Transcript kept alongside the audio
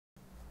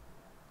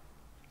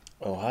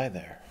Oh, hi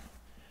there.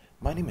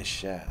 My name is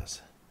Shaz.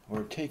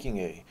 We're taking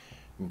a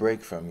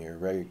break from your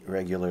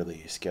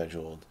regularly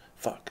scheduled.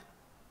 Fuck.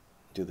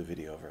 Do the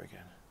video over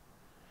again.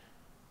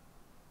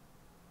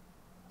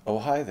 Oh,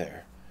 hi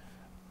there.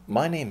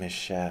 My name is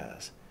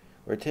Shaz.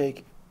 We're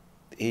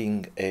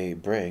taking a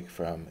break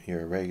from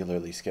your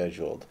regularly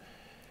scheduled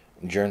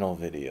journal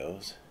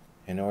videos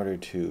in order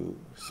to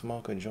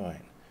smoke a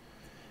joint.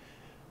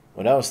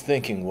 What I was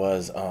thinking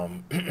was, I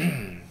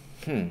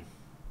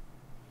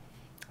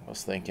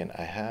was thinking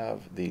I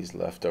have these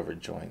leftover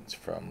joints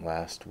from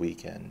last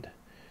weekend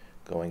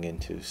going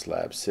into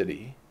Slab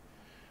City,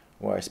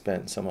 where I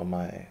spent some of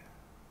my,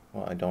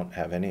 well, I don't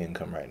have any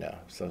income right now,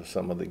 so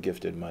some of the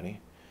gifted money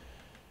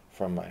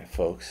from my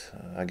folks,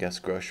 I guess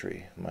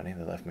grocery money,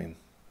 they left me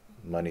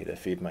money to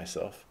feed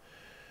myself.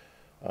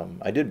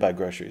 I did buy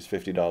groceries,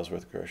 $50 worth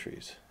of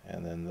groceries,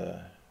 and then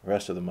the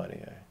rest of the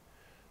money I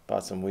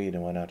bought some weed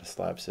and went out to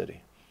Slab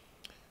City,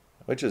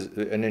 which is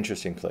an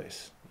interesting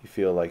place. You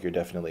feel like you're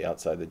definitely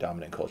outside the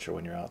dominant culture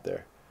when you're out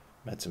there.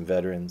 Met some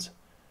veterans,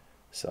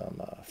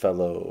 some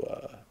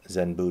fellow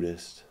Zen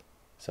Buddhists,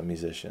 some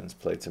musicians,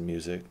 played some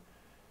music,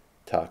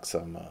 talked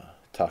some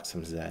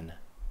Zen,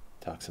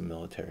 talked some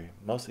military.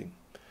 Mostly,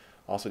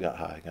 also got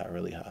high, got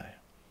really high.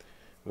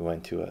 We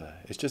went to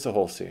it's just a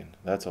whole scene.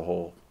 That's a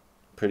whole,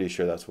 pretty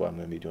sure that's what I'm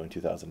going to be doing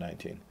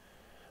 2019.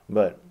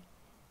 But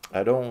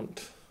I don't,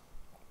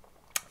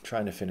 I'm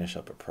trying to finish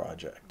up a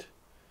project.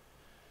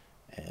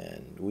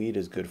 And weed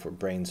is good for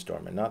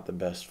brainstorming, not the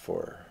best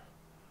for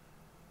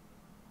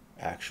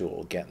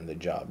actual getting the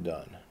job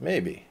done.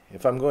 Maybe.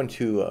 If I'm going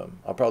to,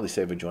 I'll probably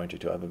save a joint or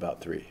two. I have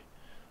about three.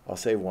 I'll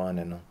save one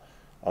and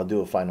I'll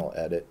do a final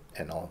edit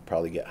and I'll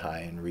probably get high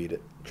and read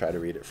it, try to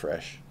read it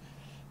fresh.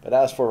 But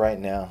as for right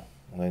now,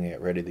 I'm going to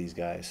get rid of these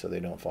guys so they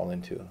don't fall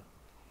into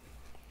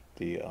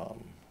the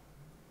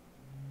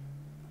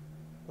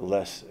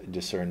less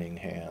discerning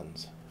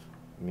hands.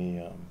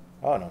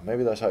 I don't know.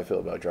 Maybe that's how I feel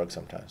about drugs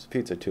sometimes.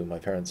 Pizza too. My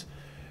parents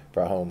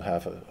brought home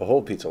a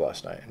whole pizza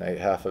last night, and I ate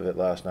half of it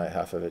last night,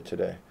 half of it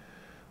today.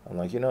 I'm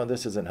like,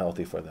 this isn't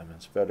healthy for them.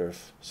 It's better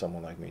if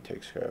someone like me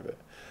takes care of it.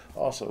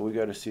 Also, we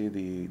got to see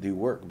the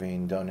work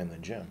being done in the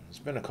gym. It's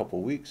been a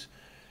couple weeks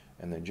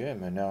in the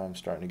gym, and now I'm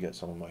starting to get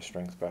some of my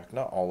strength back.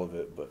 Not all of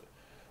it, but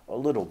a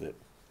little bit.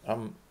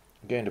 I'm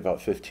gained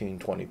about 15,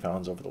 20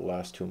 pounds over the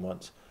last 2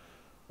 months.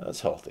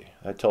 That's healthy.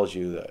 That tells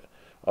you that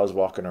I was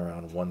walking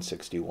around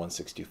 160,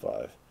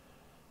 165.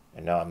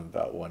 And now I'm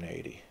about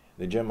 180.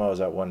 The gym I was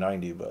at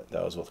 190, but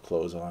that was with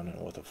clothes on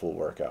and with a full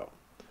workout.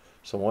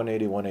 So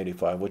 180,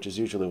 185, which is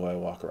usually why I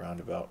walk around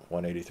about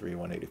 183,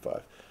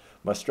 185.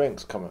 My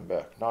strength's coming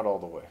back, not all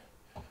the way.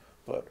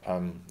 But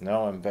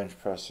now I'm bench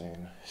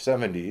pressing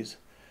 70s.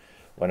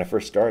 When I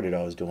first started,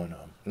 I was doing,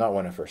 not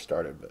when I first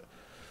started, but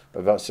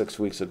about 6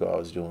 weeks ago, I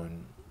was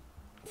doing,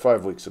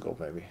 5 weeks ago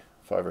maybe,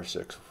 5 or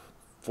 6,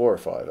 4 or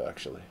 5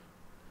 actually.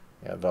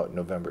 Yeah, about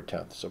November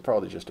 10th, so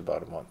probably just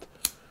about a month.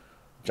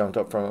 Jumped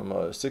up from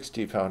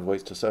 60-pound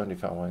weights to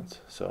 70-pound weights.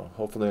 So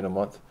hopefully in a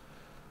month,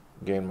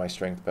 gain my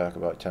strength back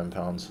about 10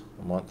 pounds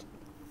a month.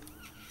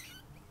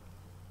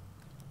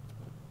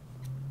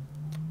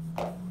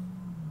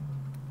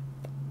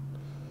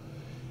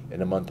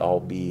 In a month, I'll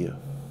be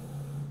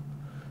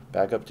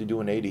back up to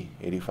doing 80,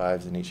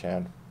 85s in each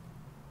hand.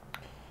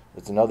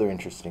 That's another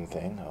interesting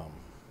thing.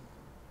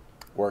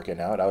 Working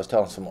out. I was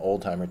telling some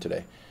old timer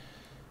today.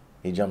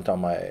 He jumped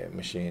on my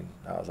machine.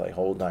 I was like,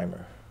 old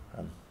timer,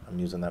 I'm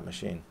using that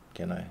machine.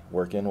 Can I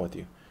work in with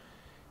you?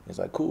 He's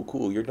like,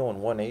 cool. You're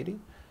doing 180? And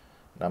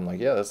I'm like,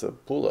 yeah, that's a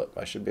pull-up.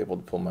 I should be able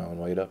to pull my own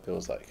weight up. It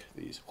was like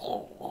these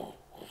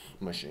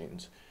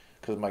machines.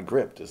 Because my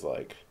grip is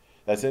like,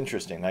 that's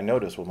interesting. I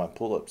noticed with my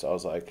pull-ups, I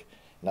was like,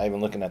 not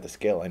even looking at the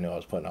scale, I knew I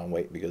was putting on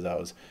weight because I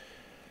was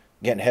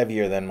getting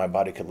heavier than my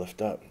body could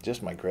lift up.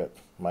 Just my grip.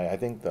 I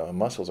think the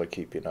muscles are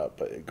keeping up,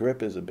 but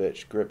grip is a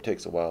bitch. Grip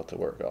takes a while to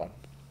work on.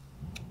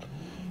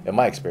 In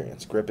my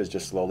experience, grip is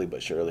just slowly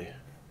but surely.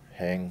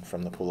 Hang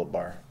from the pull-up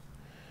bar.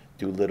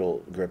 Do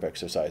little grip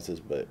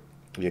exercises, but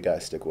you gotta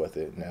stick with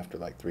it. And after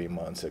like 3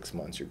 months, 6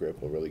 months, your grip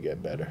will really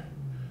get better.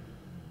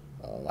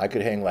 I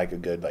could hang like a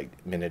good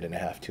minute and a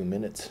half, 2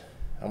 minutes.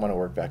 I want to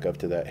work back up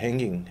to that.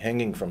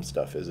 Hanging from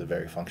stuff is a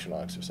very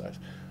functional exercise.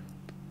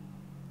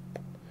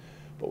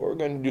 But what we're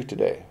going to do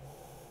today,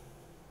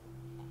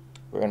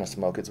 we're going to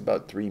smoke. It's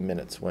about 3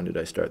 minutes. When did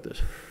I start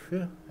this?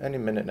 Yeah, any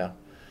minute now.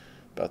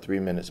 About 3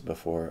 minutes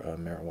before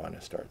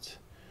marijuana starts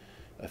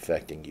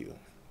affecting you.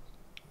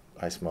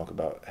 I smoke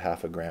about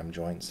half a gram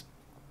joints.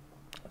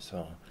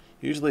 So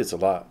usually it's a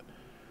lot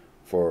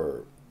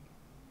for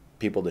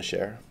people to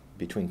share.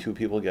 Between 2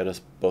 people, get us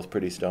both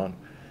pretty stoned.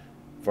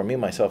 For me,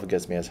 myself, it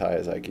gets me as high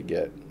as I could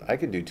get. I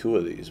could do 2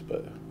 of these,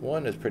 but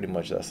one is pretty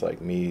much, that's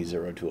like me,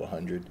 0 to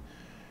 100.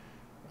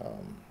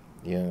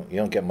 You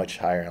don't get much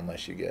higher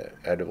unless you get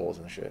edibles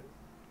and shit.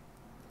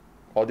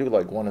 I'll do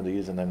like one of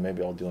these and then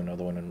maybe I'll do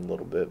another one in a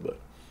little bit, but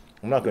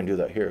I'm not going to do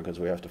that here because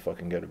we have to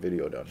fucking get a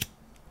video done.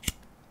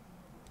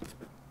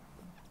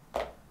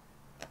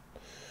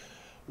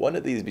 One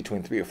of these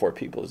between 3 or 4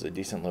 people is a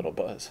decent little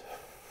buzz.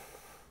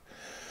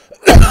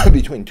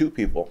 between two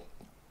people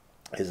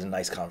is a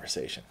nice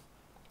conversation.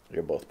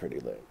 You're both pretty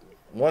lit.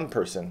 One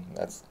person,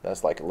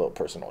 that's like a little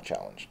personal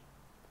challenge.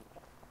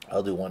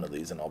 I'll do one of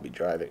these and I'll be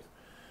driving.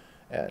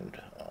 And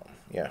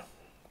yeah,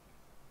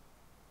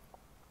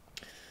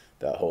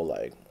 that whole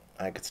like,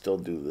 I could still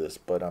do this,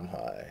 but I'm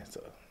high.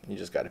 So you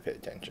just got to pay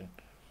attention.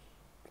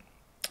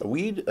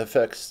 Weed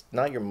affects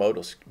not your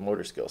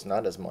motor skills,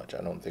 not as much.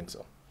 I don't think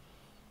so.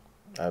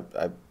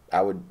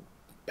 I would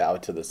bow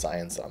to the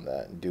science on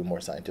that and do more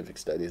scientific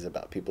studies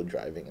about people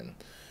driving and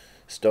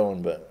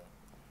stoned. But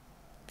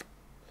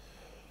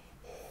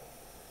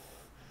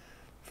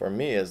for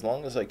me, as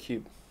long as I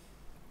keep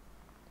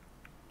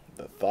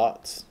the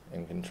thoughts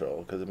in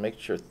control, because it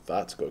makes your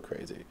thoughts go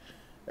crazy,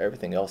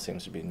 everything else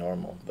seems to be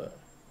normal. But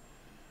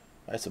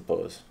I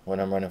suppose when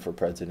I'm running for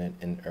president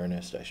in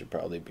earnest, I should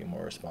probably be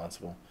more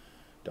responsible.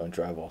 Don't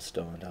drive all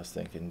stoned. I was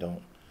thinking,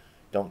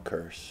 don't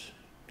curse.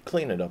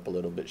 Clean it up a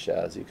little bit,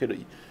 Shaz. You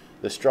could.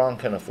 The strong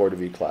can afford to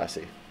be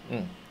classy.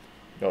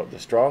 No, the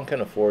strong can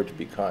afford to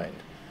be kind,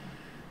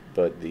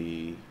 but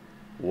the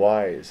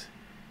wise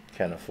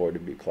can afford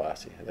to be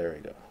classy. There we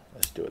go.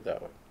 Let's do it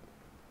that way.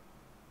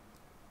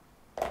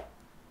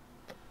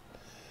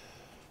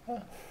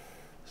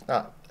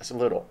 It's a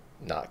little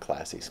not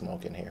classy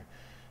smoking here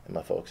in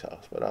my folks'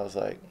 house, but I was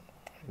like,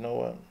 you know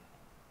what?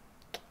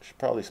 I should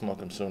probably smoke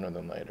them sooner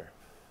than later.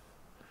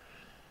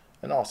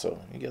 And also,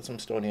 you get some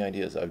stony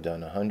ideas. I've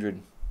done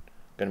 100,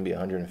 going to be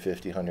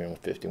 150,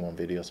 151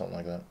 videos, something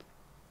like that.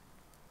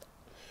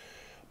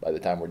 By the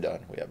time we're done,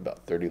 we have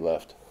about 30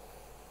 left.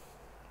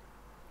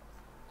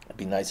 It'd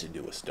be nice to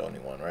do a stony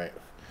one, right?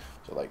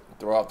 So like,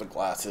 throw off the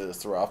glasses,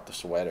 throw off the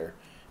sweater,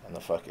 and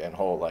the fucking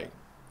whole like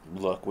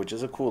look, which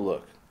is a cool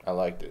look. I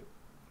liked it.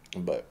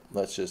 But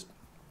let's do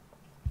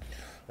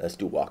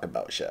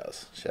walkabout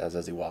Shaz. Shaz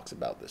as he walks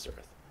about this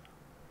earth.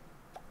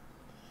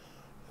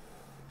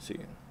 See.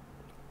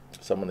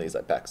 Some of these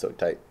I pack so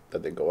tight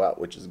that they go out,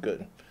 which is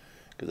good,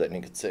 because then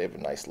you could save a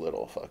nice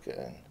little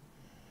fucking,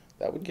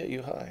 that would get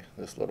you high,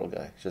 this little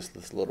guy, just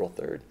this little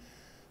third.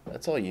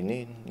 That's all you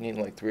need. You need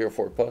like 3 or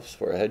 4 puffs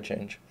for a head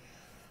change.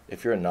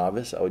 If you're a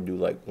novice, I would do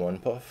like 1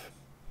 puff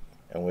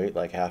and wait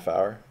like half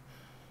hour.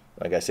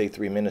 Like I say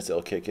 3 minutes,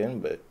 it'll kick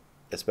in, but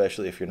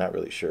especially if you're not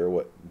really sure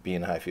what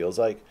being high feels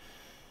like,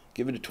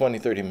 give it 20,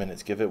 30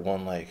 minutes. Give it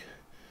one, like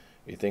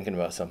you're thinking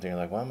about something, you're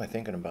like, why am I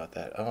thinking about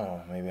that?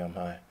 Oh, maybe I'm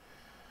high.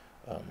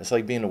 It's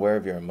like being aware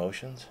of your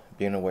emotions,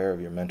 being aware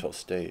of your mental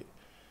state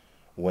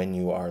when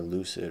you are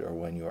lucid or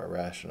when you are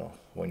rational,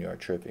 when you are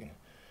tripping.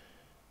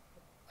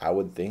 I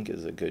would think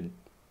is a good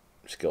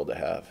skill to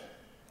have,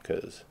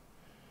 because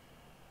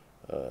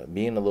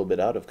being a little bit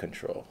out of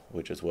control,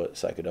 which is what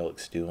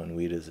psychedelics do, and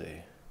weed is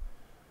a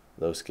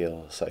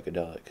low-scale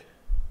psychedelic.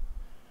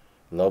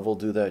 Love will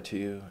do that to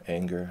you,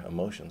 anger,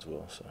 emotions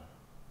will. So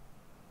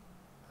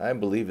I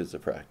believe it's a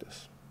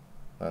practice.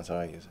 That's how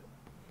I use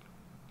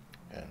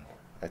it. And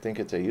I think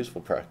it's a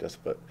useful practice,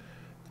 but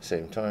at the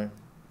same time,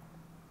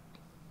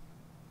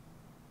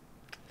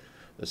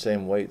 the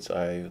same weights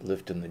I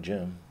lift in the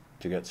gym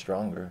to get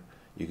stronger,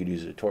 you could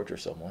use it to torture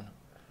someone.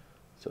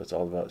 So it's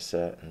all about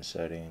set and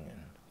setting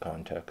and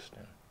context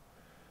and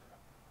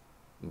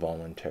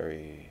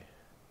voluntary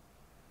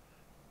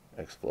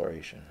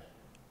exploration.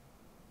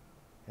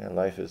 Yeah,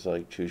 life is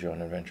like choose your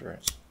own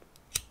adventure,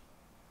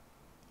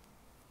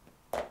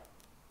 right?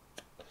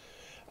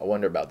 I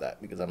wonder about that,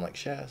 because I'm like,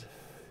 Shaz,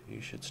 you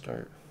should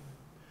start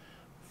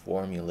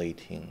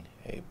formulating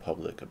a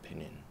public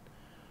opinion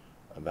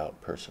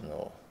about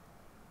personal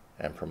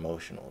and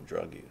promotional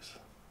drug use.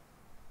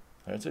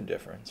 There's a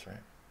difference,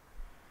 right?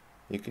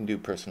 You can do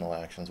personal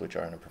actions which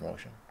aren't a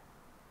promotion.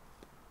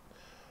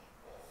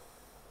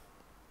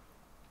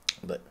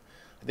 But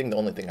I think the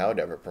only thing I would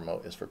ever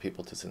promote is for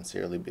people to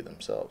sincerely be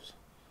themselves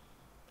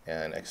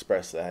and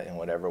express that in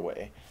whatever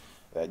way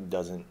that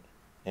doesn't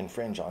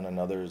infringe on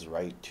another's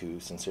right to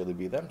sincerely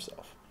be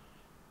themselves.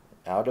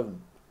 Out of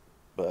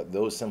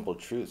those simple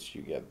truths,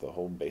 you get the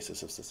whole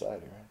basis of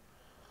society, right?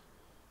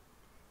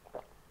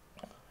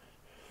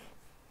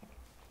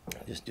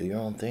 Just do your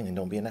own thing and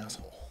don't be an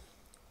asshole.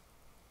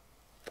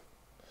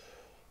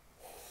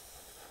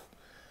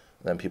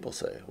 Then people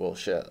say, well,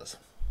 Shaz,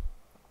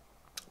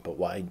 but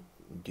why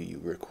do you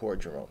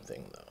record your own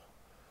thing, though?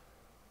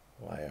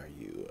 Why are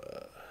you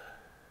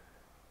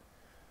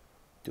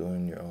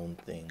doing your own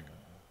thing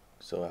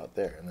so out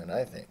there? And then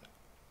I think,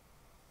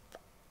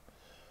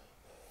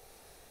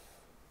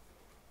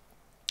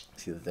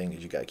 see, the thing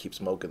is, you gotta keep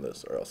smoking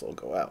this or else it'll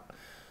go out.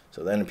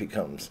 So then it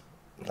becomes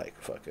like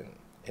fucking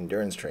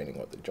endurance training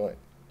with the joint.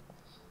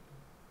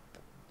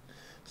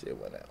 See, it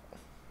went out.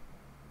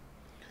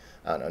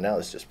 I don't know, now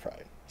it's just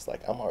pride. It's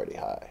like, I'm already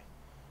high.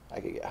 I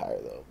could get higher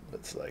though,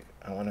 but it's like,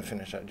 I want to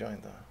finish that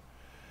joint though.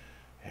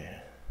 Yeah,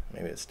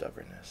 maybe it's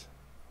stubbornness.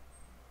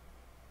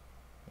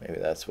 Maybe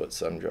that's what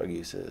some drug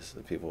use is.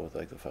 The people with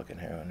like the fucking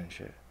heroin and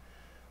shit.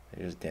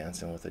 They're just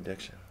dancing with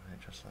addiction. They're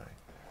just like,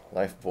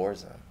 life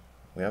bores them.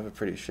 We have a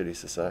pretty shitty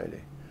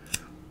society.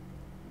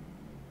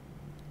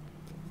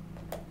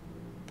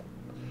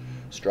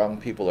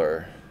 Strong people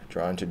are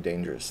drawn to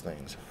dangerous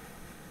things.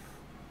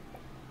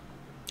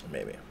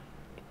 Maybe.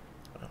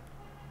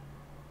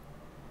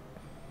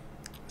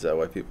 Is that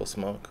why people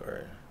smoke,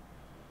 or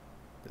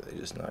do they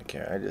just not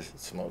care? I just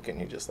smoke, and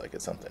you just like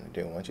it's something to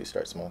do. Once you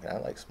start smoking, I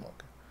like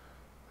smoking.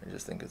 I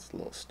just think it's a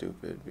little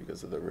stupid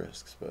because of the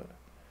risks, but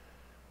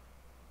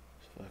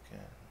it's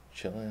fucking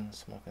chilling,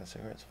 smoking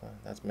cigarettes, fun.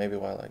 That's maybe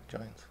why I like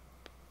joints.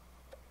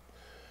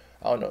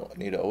 I don't know. I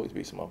need to always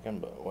be smoking,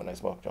 but when I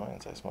smoke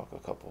joints, I smoke a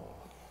couple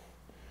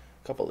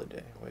a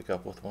day. Wake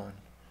up with one,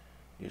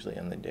 usually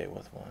end the day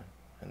with one,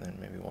 and then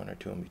maybe one or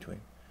two in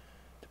between,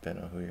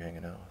 depending on who you're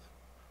hanging out with.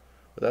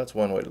 But that's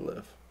one way to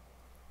live.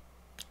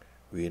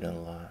 Reading a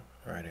lot,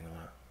 writing a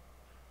lot.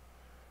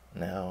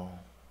 Now,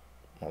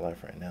 my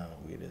life right now,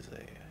 weed is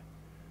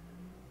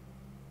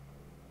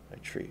a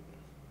treat,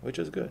 which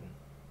is good,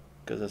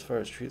 because as far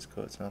as treats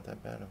go, it's not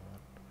that bad of one.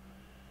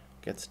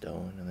 Get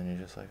stoned, and then you're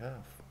just like,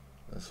 oh,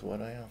 this is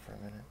what I am for a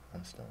minute.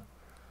 I'm stoned.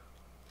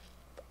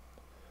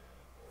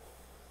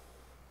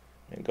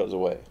 It goes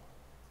away.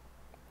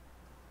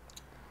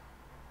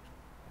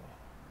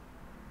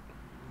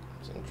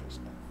 It's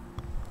interesting.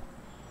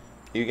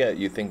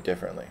 You think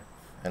differently,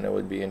 and it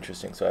would be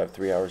interesting. So I have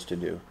 3 hours to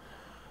do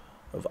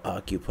of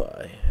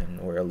Occupy,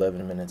 and we're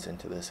 11 minutes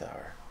into this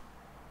hour.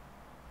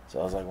 So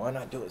I was like, why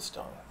not do it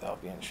stoned? That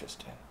would be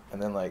interesting. And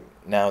then like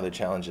now the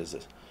challenges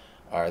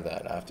are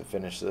that I have to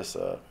finish this,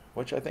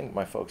 which I think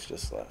my folks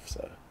just left.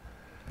 So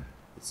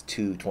it's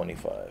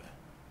 2:25.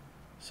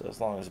 So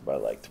as long as by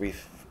like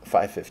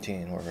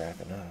 5:15 we're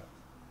wrapping up.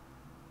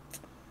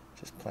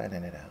 Just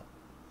planning it out.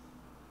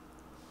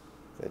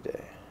 The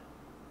day.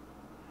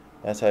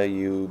 That's how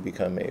you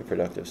become a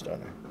productive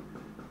stoner.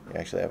 You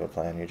actually have a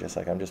plan. You're just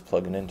like, I'm just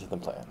plugging into the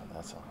plan. And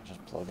that's all.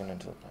 Just plugging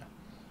into the plan.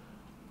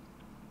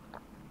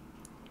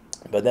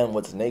 But then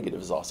what's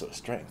negative is also a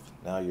strength.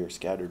 Now your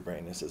scattered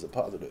brainness is a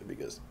positive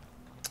because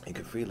you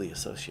can freely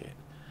associate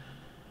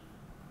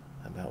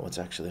about what's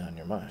actually on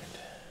your mind.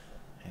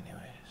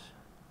 Anyways.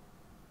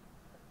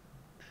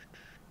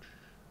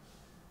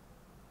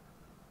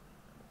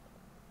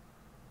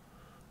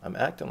 I'm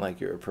acting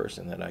like you're a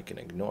person that I can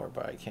ignore,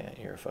 but I can't.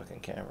 You're a fucking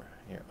camera.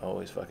 You're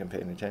always fucking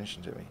paying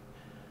attention to me.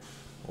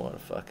 What a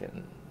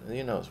fucking...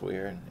 You know what's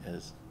weird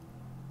is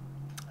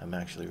I'm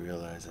actually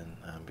realizing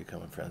I'm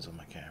becoming friends with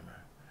my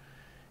camera.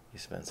 You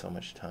spend so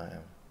much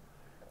time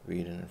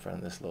reading in front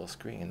of this little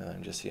screen, and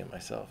I'm just seeing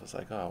myself. It's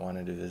like, oh, I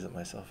wanted to visit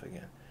myself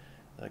again.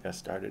 Like I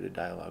started a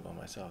dialogue on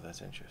myself.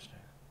 That's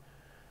interesting.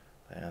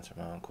 I answer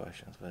my own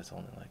questions, but it's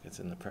only like it's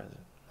in the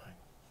present. Like,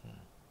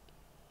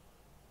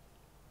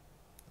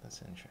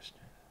 That's interesting.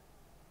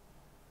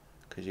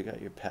 Because you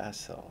got your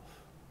past self,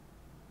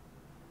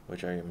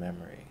 which are your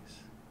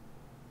memories.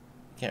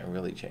 You can't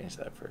really change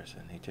that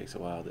person. He takes a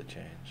while to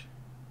change.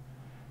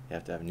 You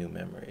have to have new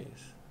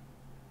memories.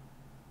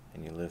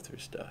 And you live through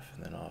stuff,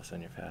 and then all of a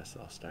sudden your past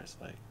self starts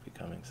like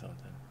becoming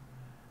something.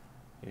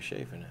 You're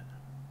shaping it.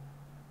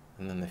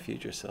 And then the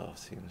future self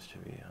seems to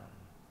be,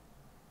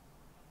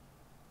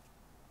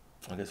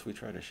 I guess we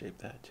try to shape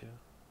that too.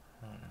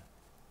 I don't know.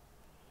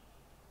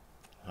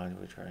 How do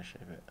we try to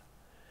shape it?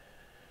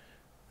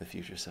 The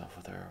future self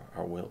with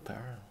our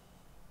willpower,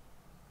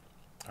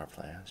 our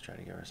plans, try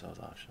to give ourselves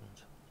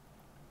options.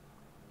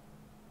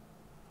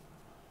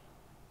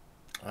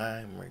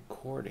 I'm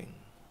recording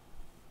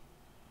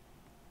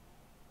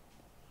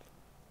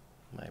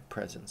my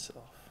present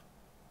self,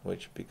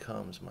 which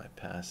becomes my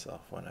past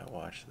self when I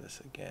watch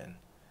this again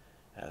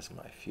as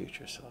my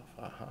future self.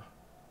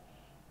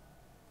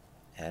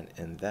 And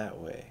in that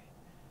way,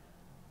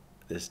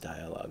 this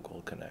dialogue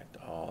will connect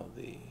all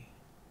the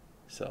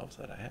selves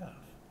that I have.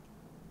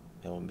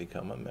 It will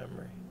become a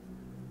memory,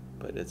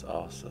 but it's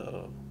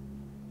also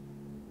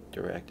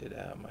directed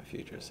at my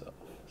future self.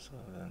 So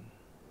then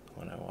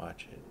when I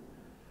watch it,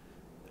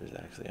 there's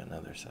actually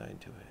another side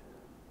to it.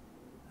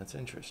 That's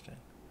interesting.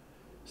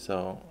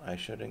 So I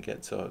shouldn't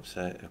get so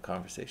upset if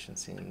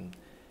conversations seem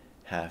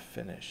half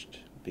finished,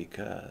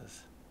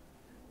 because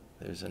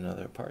there's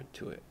another part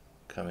to it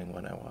coming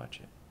when I watch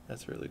it.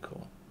 That's really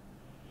cool.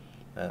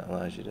 That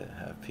allows you to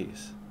have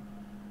peace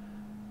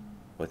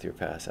with your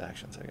past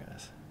actions, I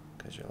guess,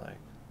 because you're like,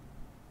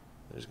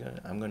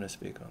 I'm gonna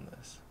speak on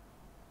this.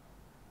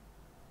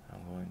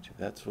 I'm going to.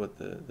 That's what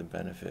the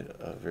benefit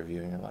of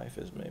reviewing your life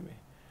is, maybe.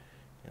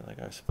 You're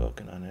like, I've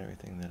spoken on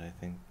everything that I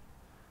think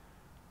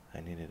I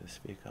needed to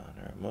speak on,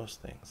 or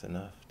most things,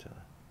 enough to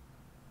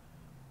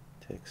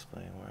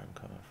explain where I'm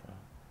coming from.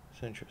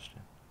 It's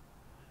interesting.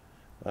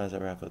 Well, as I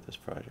wrap up this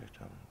project,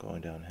 I'm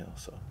going downhill,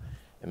 so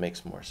it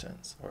makes more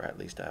sense, or at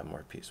least I have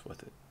more peace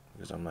with it,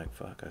 because I'm like,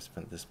 fuck, I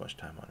spent this much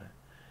time on it.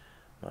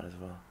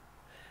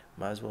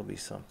 Might as well be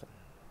something.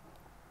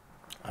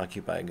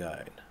 Occupy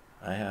guide.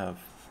 I have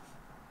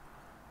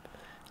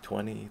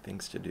 20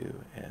 things to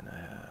do, and I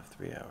have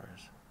 3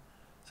 hours,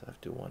 so I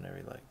have to do one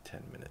every like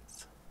 10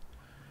 minutes.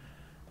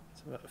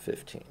 It's about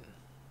 15.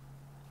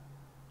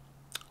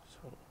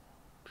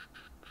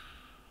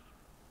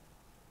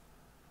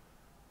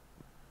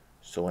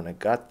 So when I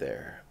got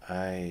there,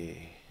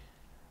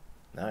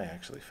 now I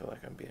actually feel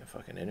like I'm being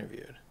fucking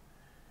interviewed.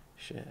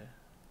 Shit.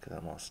 because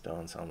I'm all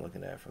stoned, so I'm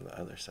looking at it from the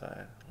other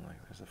side. I'm like,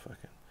 there's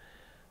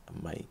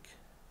a mic,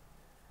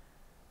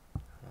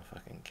 a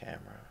fucking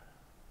camera.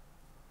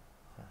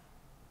 Huh.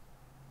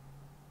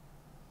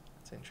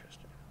 It's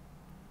interesting.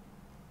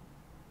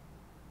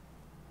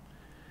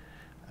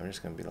 I'm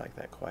just gonna be like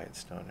that quiet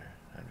stoner.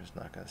 I'm just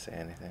not gonna say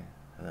anything,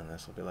 and then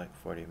this will be like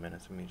 40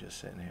 minutes of me just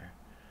sitting here.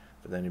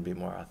 But then it'd be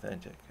more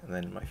authentic, and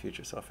then my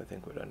future self, I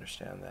think, would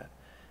understand that.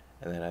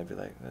 And then I'd be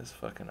like, this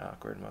fucking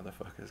awkward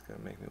motherfucker is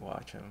gonna make me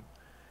watch him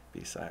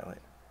be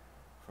silent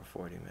for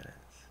 40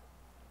 minutes.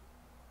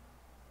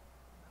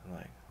 I'm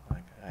like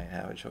I ain't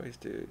have a choice,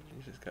 dude.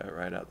 You just gotta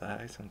ride out the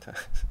high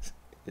sometimes.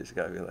 You just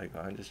gotta be like, oh,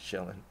 I'm just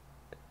chilling.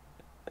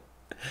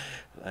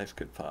 Life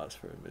could pause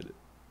for a minute.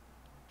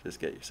 Just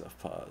get yourself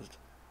paused.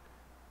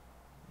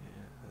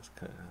 Yeah, that's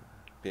kind of,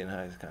 being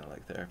high is kind of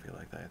like therapy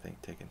like that, I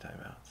think, taking time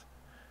outs.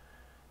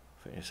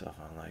 Putting yourself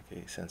on like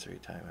a sensory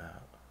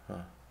timeout.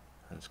 Huh,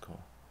 that's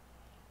cool.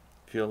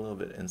 Feel a little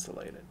bit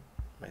insulated.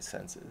 My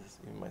senses,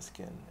 even my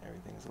skin,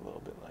 everything's a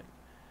little bit like,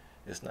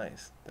 it's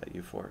nice, that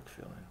euphoric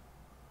feeling.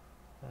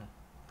 Huh.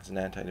 It's an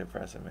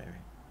antidepressant, maybe.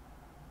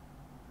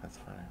 That's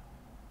funny.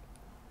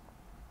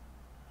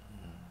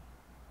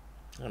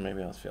 Or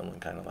maybe I was feeling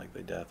kind of like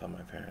the death of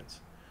my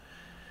parents.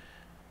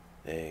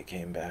 They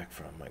came back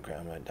from my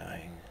grandma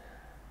dying.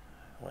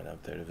 I went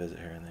up there to visit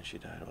her, and then she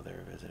died while they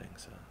were visiting,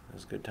 so it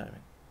was good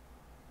timing.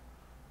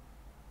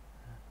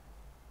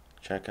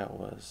 Checkout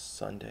was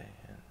Sunday,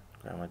 and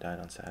grandma died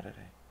on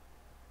Saturday.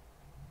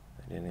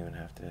 I didn't even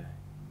have to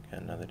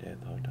get another day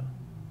at the hotel.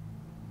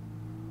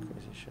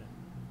 Crazy shit.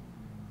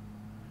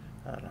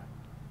 I don't know.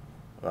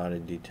 A lot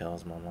of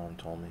details my mom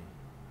told me.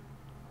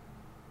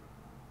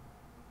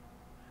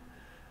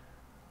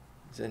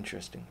 It's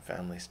interesting,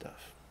 family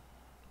stuff.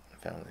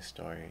 Family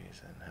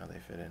stories and how they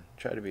fit in.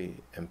 Try to be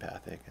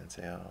empathic and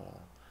say, oh,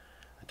 well,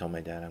 I told my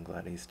dad I'm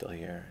glad he's still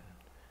here. And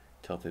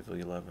tell people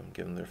you love them,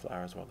 give them their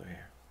flowers while they're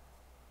here.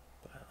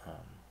 But,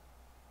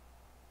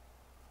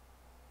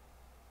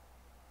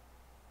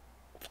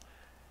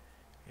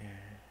 yeah.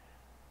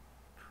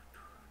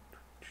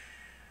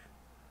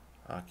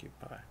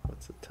 Occupy.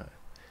 What's the time?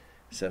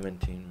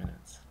 17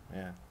 minutes.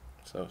 Yeah.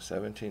 So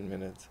 17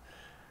 minutes.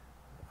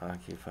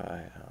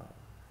 Occupy.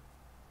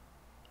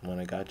 When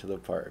I got to the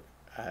park,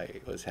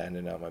 I was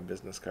handing out my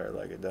business card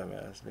like a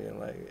dumbass, being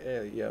like,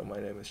 hey, yo, my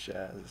name is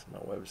Shaz, this is my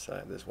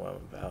website, this is what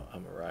I'm about,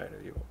 I'm a writer,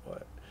 you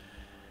what?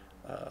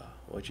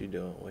 What you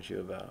doing, what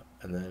you about?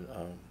 And then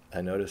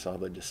I noticed all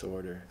the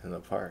disorder in the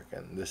park,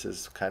 and this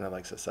is kind of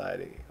like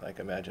society. Like,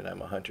 imagine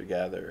I'm a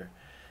hunter-gatherer,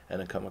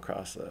 and I come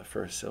across the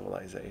first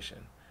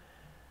civilization.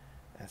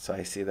 And so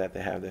I see that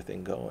they have their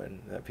thing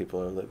going, that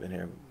people are living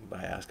here.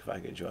 I ask if I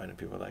could join, and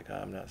people are like, oh,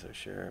 I'm not so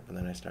sure. But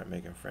then I start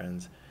making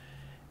friends.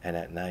 And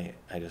at night,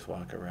 I just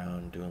walk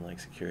around doing like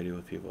security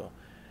with people.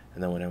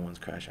 And then when everyone's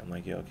crashing, I'm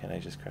like, yo, can I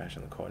just crash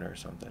in the corner or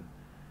something?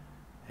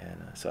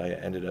 And so I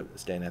ended up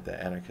staying at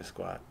the anarchist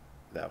squat,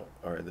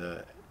 or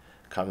the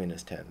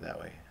communist tent that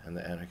way. And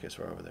the anarchists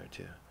were over there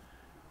too.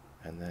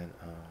 And then,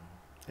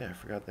 yeah, I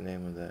forgot the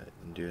name of that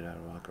dude I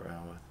would walk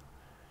around with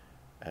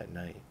at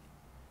night.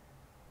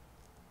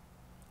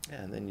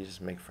 Yeah, and then you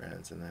just make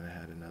friends. And then I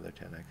had another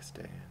tent I could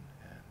stay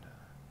in. And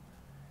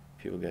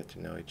people get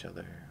to know each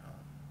other.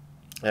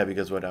 Yeah,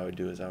 because what I would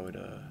do is I would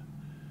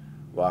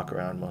walk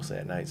around mostly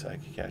at night so I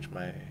could catch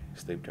my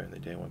sleep during the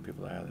day when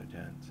people are out of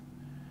their tents.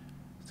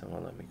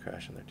 Someone let me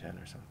crash in their tent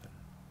or something.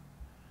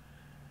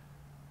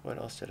 What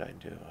else did I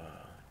do?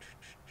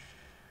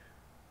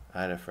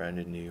 I had a friend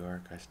in New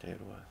York I stayed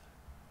with.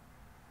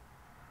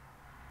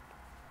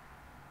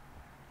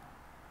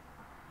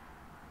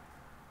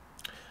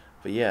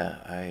 But yeah,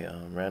 I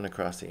ran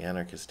across the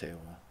anarchist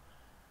table,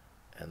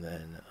 and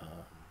then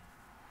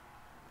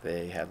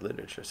they had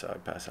literature, so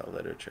I'd pass out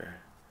literature.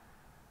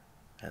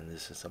 And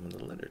this is some of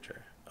the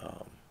literature.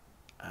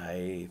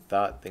 I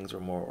thought things were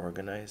more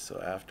organized,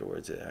 so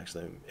afterwards it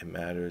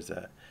matters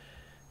that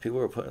people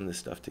were putting this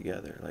stuff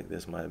together. Like,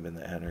 this might have been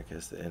the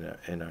anarchists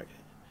in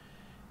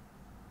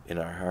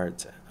our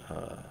hearts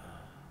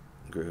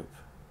group,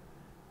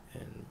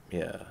 and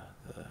yeah,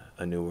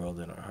 a new world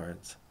in our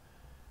hearts.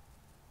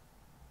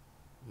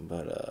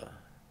 But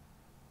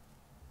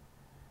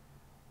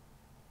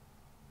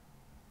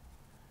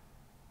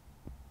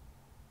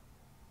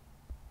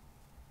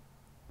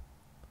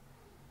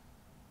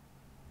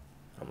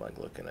I'm like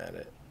looking at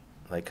it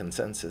like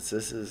consensus.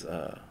 This is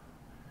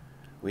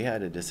we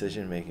had a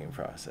decision-making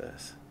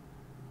process,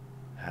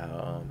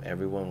 how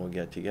everyone would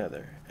get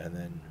together, and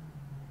then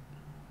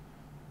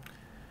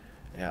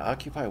yeah,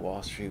 Occupy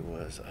Wall Street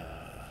was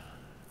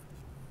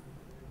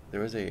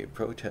there was a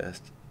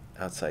protest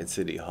outside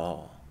City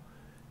Hall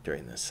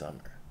during this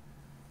summer,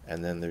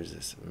 and then there's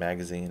this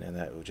magazine, and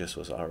that just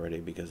was already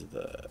because of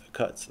the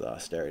cuts, the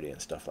austerity and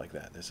stuff like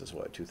that. This is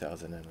what,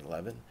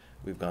 2011?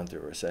 We've gone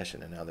through a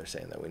recession, and now they're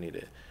saying that we need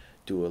to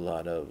do a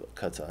lot of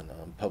cuts on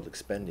public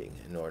spending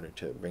in order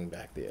to bring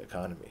back the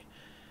economy.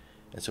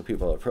 And so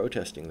people are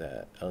protesting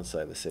that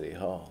outside the City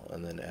Hall.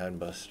 And then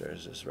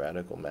Adbusters, this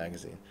radical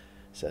magazine,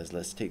 says,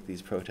 let's take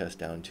these protests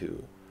down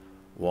to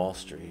Wall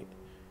Street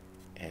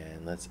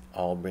and let's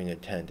all bring a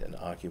tent and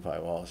occupy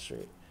Wall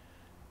Street.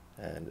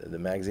 And the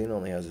magazine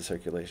only has a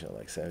circulation of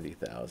like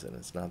 70,000.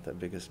 It's not the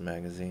biggest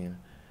magazine,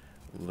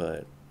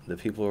 but the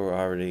people were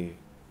already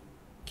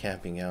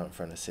camping out in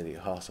front of City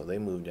Hall, so they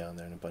moved down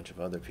there and a bunch of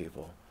other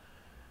people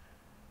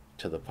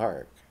to the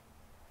park.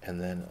 And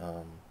then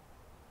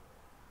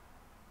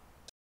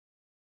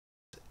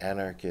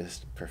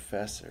anarchist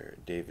professor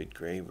David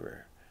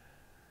Graeber,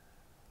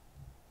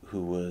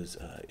 who was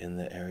in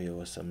the area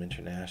with some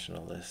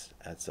internationalists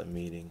at some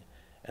meeting,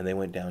 and they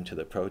went down to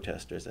the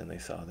protesters and they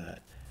saw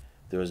that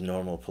there was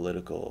normal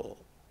political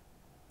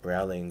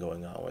rallying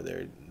going on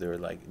where there were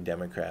like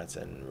Democrats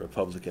and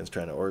Republicans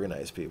trying to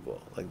organize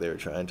people, like they were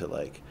trying to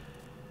like,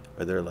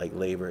 or there were like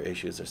labor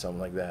issues or something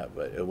like that,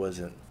 but it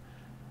wasn't.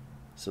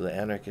 So the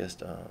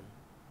anarchist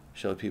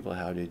showed people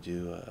how to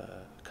do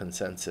a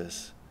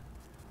consensus,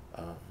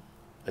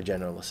 a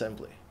general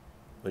assembly,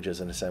 which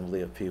is an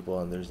assembly of people,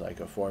 and there's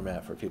like a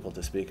format for people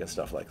to speak and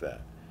stuff like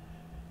that.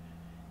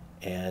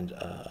 And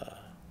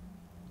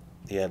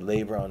you had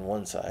labor on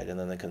one side, and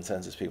then the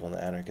consensus people and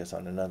the anarchists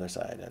on another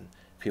side, and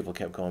people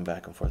kept going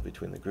back and forth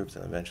between the groups,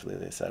 and eventually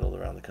they settled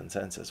around the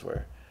consensus,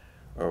 where,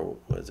 or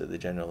was it the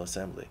General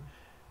Assembly?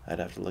 I'd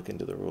have to look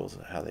into the rules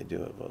of how they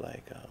do it, but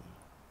like,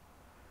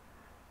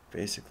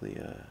 basically,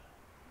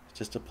 it's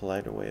just a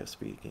politer way of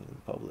speaking in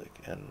public,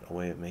 and a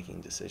way of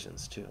making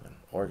decisions too, and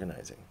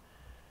organizing.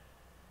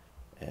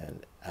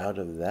 And out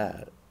of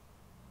that,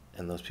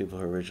 and those people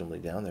who were originally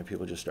down there,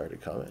 people just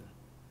started coming.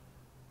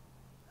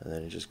 And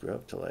then it just grew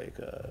up to like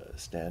a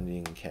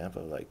standing camp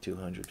of like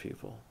 200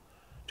 people,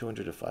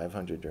 200 to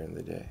 500 during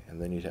the day. And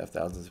then you'd have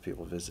thousands of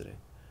people visiting.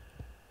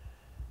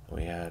 And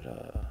we had,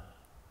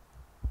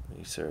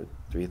 we served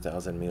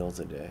 3,000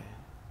 meals a day.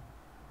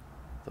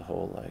 The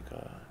whole like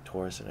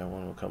tourists and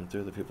everyone would come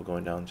through, the people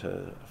going down to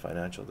the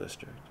financial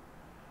district.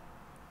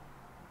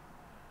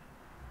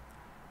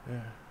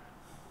 Yeah.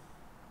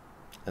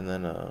 And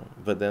then,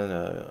 but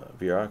then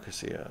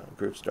bureaucracy,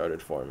 groups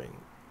started forming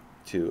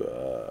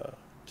to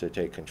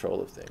take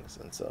control of things.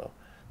 And so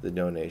the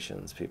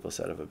donations, people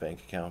set up a bank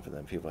account, and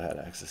then people had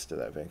access to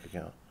that bank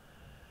account.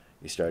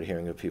 You started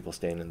hearing of people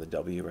staying in the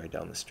W right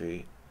down the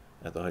street.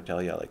 At the hotel,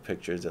 you had like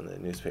pictures in the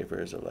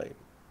newspapers of like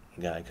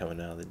a guy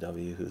coming out of the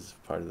W who's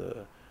part of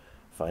the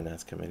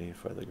finance committee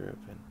for the group.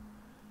 And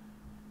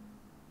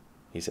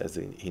he says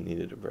he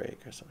needed a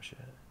break or some shit.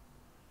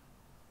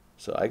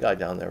 So I got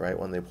down there right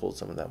when they pulled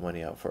some of that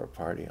money out for a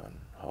party on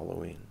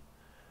Halloween.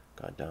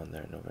 Got down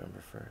there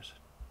November 1st.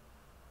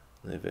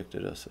 And they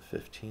evicted us the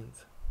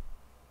 15th.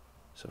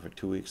 So for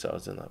 2 weeks I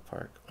was in that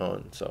park. Oh,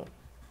 and so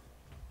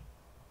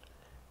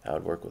I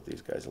would work with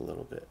these guys a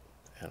little bit,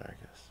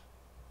 anarchists.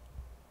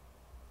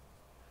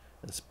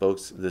 And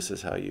spokes, this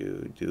is how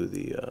you do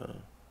the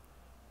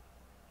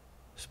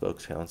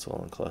spokes council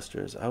and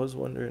clusters. I was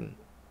wondering,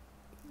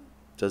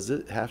 does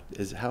it have,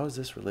 how is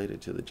this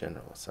related to the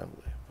General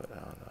Assembly? But I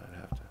don't know, I'd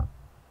have to.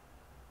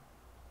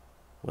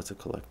 What's a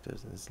collective?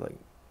 It's like,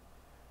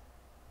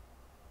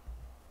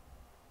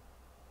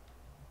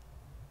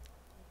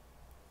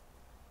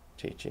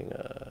 teaching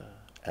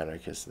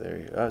anarchist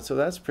theory. So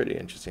that's pretty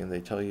interesting.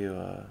 They tell you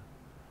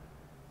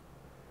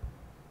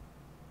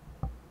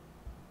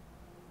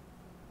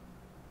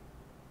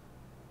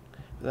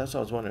that's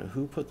what I was wondering,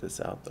 who put this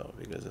out though,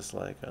 because it's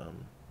like it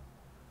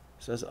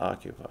says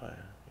Occupy,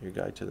 your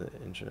guide to the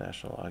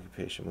international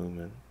occupation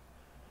movement.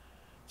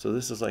 So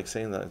this is like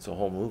saying that it's a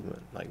whole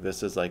movement. Like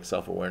this is like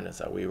self-awareness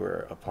that we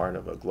were a part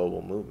of a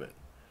global movement.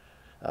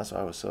 That's why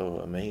I was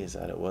so amazed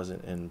that it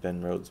wasn't in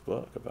Ben Rhodes'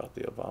 book about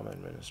the Obama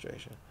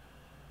administration.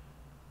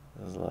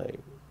 It was like,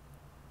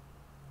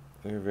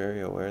 we were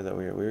very aware that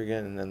we were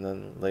getting, and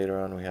then later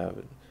on we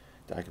have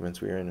documents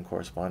we were in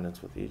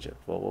correspondence with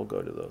Egypt. Well, we'll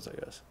go to those, I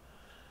guess.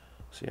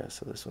 So yeah,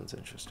 so this one's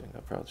interesting.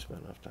 I'll probably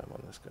spend enough time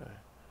on this guy.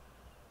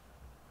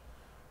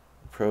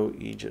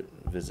 Pro-Egypt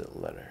visit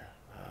letter.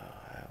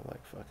 I have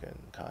like fucking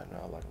cotton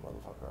out like a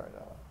motherfucker right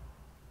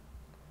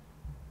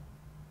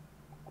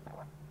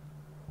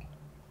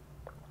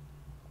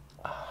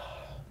now.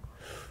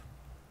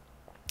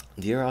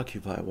 Dear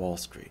Occupy Wall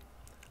Street,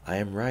 I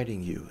am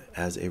writing you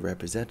as a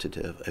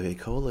representative of a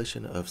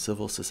coalition of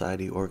civil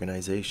society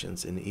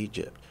organizations in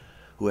Egypt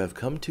who have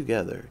come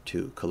together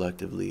to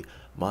collectively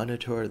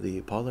monitor the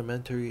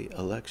parliamentary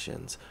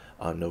elections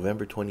on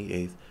November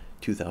 28,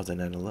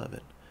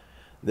 2011.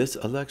 This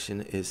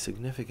election is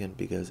significant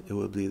because it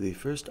will be the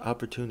first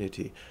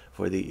opportunity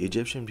for the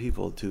Egyptian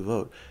people to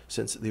vote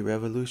since the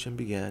revolution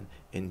began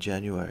in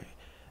January,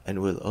 and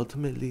will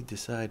ultimately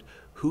decide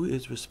who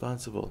is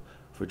responsible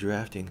for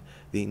drafting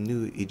the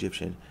new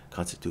Egyptian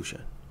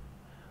constitution.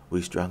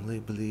 We strongly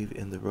believe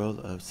in the role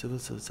of civil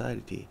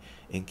society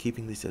in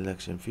keeping this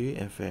election free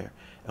and fair,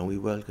 and we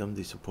welcome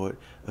the support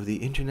of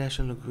the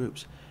international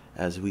groups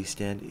as we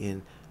stand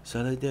in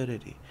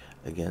solidarity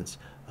against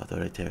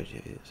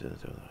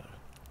authoritarianism.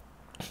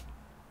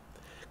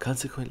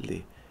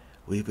 Consequently,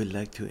 we would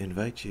like to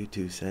invite you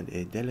to send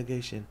a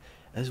delegation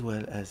as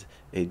well as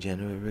a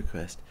general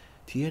request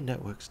to your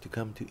networks to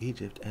come to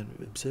Egypt and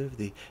observe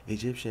the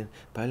Egyptian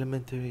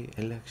parliamentary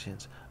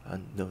elections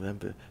on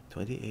November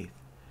 28th.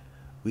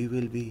 We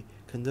will be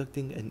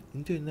conducting an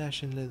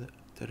international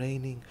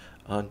training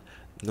on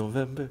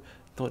November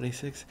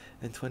 26th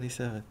and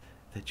 27th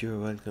that you are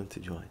welcome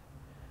to join.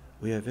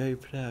 We are very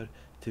proud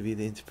to be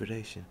the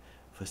inspiration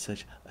for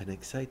such an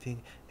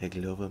exciting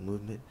global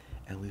movement,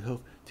 and we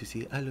hope to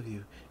see all of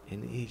you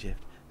in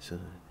Egypt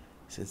soon.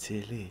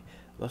 Sincerely,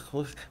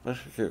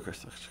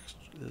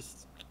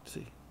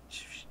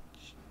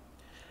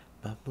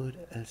 Mahmoud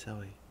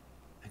El-Sawi,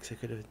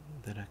 Executive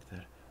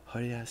Director,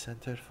 Horia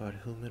Center for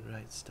Human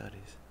Rights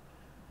Studies,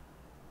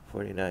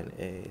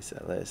 49A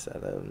Saleh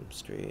Salem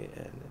Street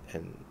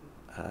and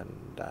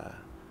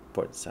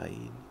Port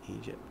Said,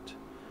 Egypt.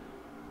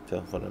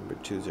 Telephone number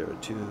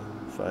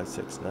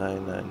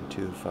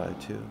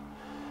 202-569-9252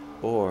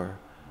 or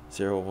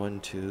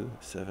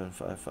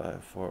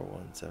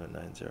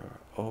 012-755-41790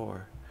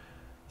 or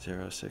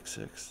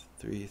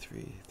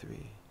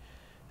 066-3330.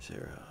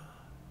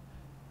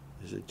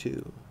 There's a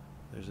 2,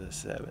 there's a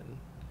 7,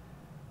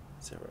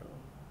 0.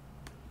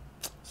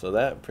 So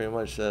that pretty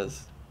much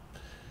says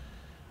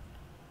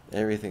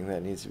everything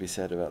that needs to be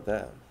said about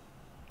that.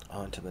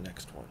 On to the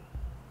next one.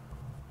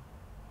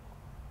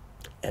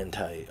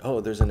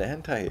 There's an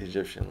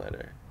anti-Egyptian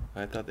letter.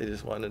 I thought they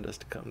just wanted us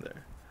to come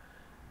there.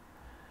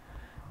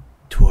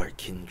 To our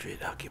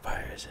kindred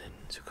occupiers in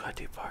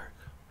Zuccotti Park,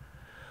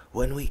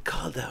 when we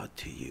called out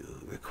to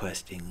you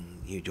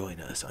requesting you join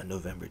us on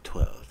November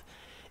 12th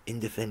in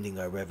defending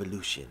our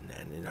revolution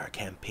and in our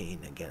campaign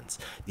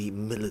against the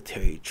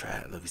military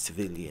trial of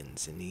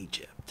civilians in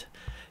Egypt,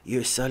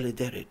 your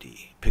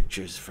solidarity,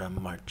 pictures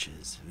from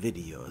marches,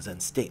 videos,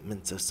 and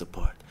statements of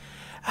support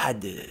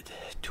added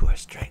to our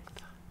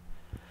strength.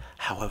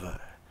 However,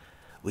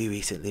 we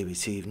recently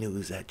received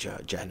news that your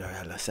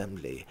General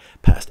Assembly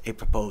passed a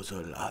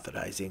proposal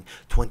authorizing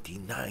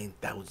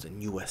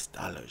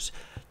 $29,000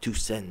 to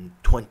send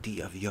 20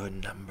 of your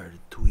number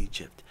to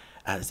Egypt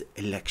as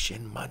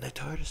election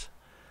monitors.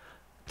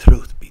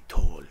 Truth be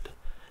told,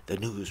 the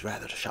news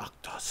rather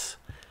shocked us.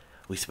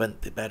 We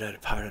spent the better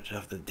part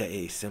of the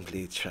day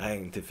simply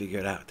trying to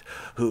figure out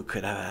who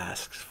could have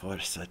asked for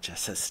such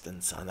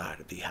assistance on our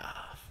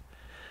behalf.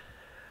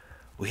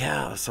 We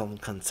have some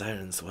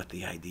concerns with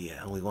the idea,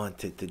 and we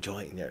wanted to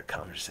join your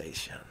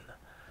conversation.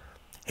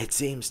 It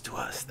seems to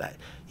us that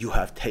you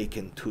have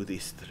taken to the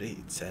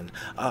streets and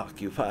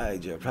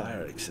occupied your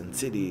parks and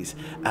cities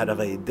out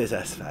of a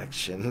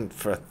dissatisfaction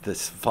for the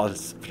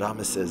false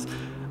promises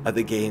of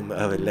the game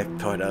of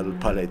electoral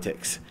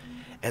politics,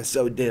 and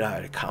so did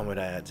our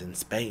comrades in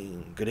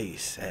Spain,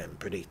 Greece, and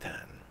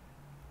Britain.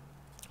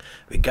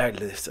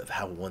 Regardless of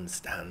how one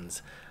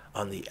stands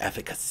on the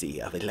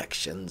efficacy of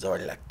elections or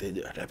elected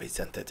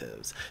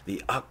representatives,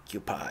 the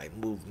Occupy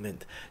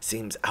movement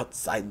seems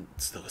outside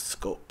the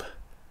scope.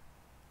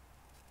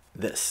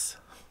 The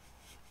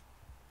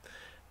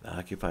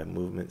Occupy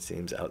movement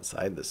seems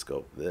outside the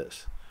scope.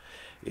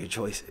 Your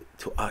choice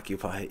to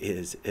occupy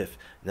is, if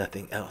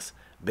nothing else,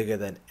 bigger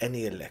than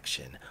any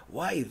election.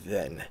 Why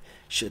then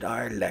should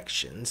our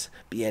elections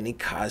be any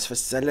cause for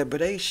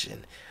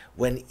celebration,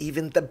 when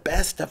even the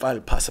best of all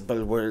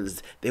possible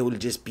worlds, they will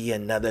just be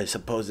another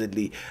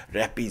supposedly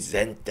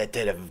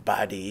representative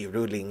body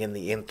ruling in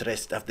the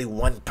interest of the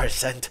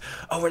 1%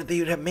 over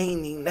the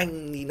remaining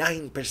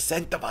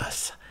 99% of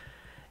us?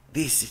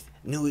 This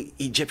new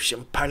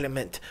Egyptian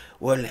parliament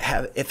will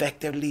have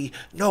effectively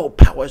no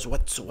powers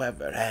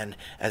whatsoever, and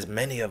as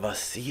many of us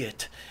see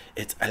it,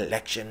 its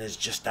election is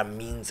just a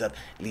means of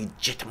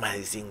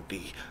legitimizing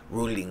the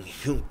ruling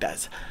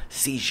junta's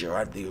seizure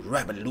of the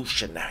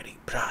revolutionary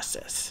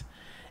process.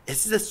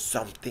 Is this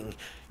something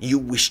you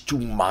wish to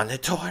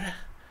monitor?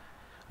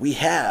 We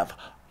have,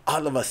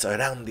 all of us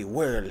around the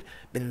world,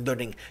 been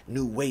learning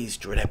new ways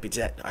to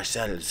represent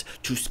ourselves,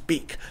 to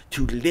speak,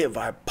 to live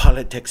our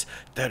politics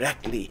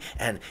directly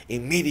and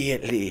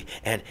immediately.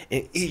 And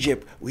in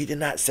Egypt, we did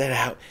not set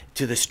out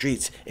to the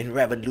streets in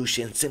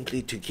revolution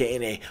simply to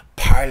gain a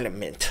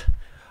parliament.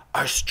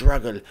 Our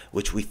struggle,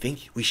 which we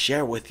think we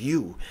share with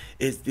you,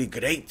 is the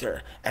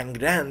greater and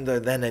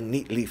grander than a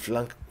neatly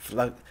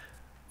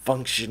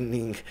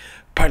functioning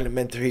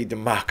parliamentary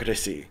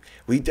democracy.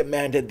 We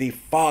demanded the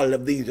fall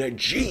of the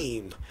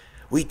regime.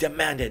 We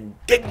demanded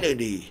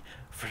dignity,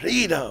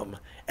 freedom,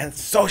 and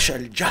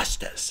social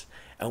justice.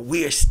 And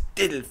we are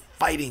still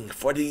fighting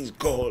for these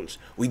goals.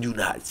 We do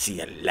not see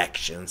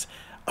elections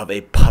of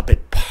a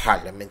puppet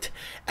parliament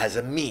as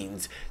a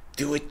means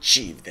to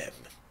achieve them.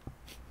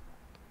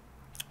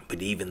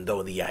 But even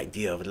though the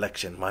idea of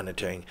election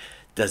monitoring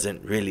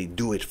doesn't really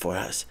do it for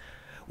us,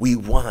 we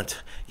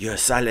want your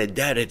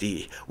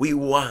solidarity. We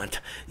want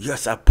your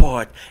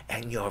support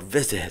and your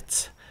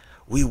visits.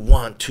 We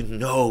want to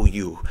know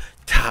you,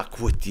 talk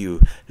with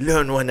you,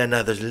 learn one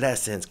another's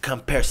lessons,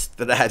 compare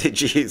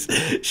strategies,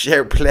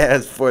 share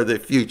plans for the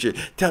future.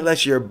 Tell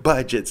us your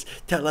budgets.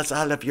 Tell us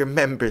all of your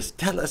members.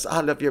 Tell us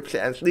all of your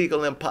plans,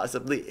 legal and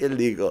possibly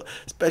illegal,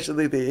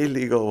 especially the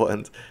illegal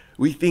ones.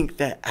 We think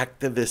that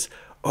activists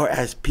or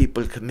as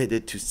people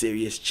committed to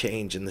serious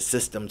change in the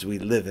systems we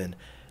live in,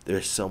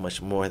 there's so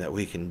much more that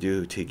we can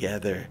do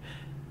together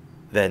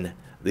than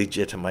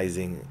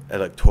legitimizing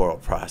electoral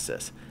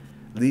process.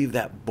 Leave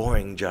that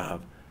boring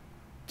job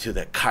to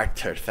the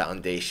Carter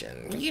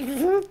Foundation.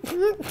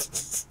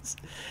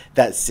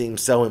 That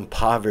seems so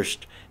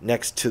impoverished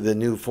next to the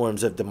new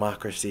forms of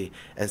democracy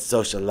and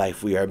social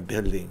life we are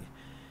building.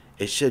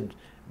 It should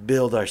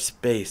build our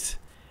space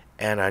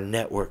and our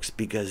networks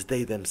because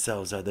they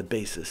themselves are the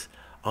basis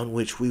on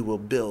which we will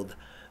build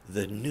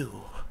the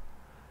new.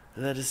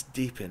 Let us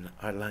deepen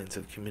our lines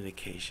of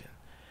communication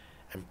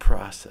and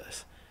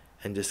process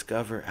and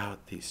discover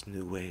out these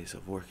new ways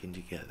of working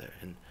together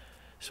and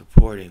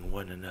supporting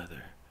one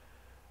another.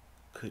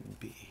 Could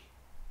be.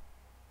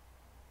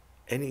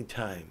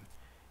 Anytime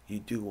you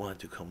do want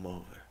to come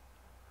over,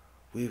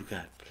 we've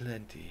got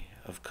plenty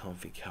of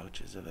comfy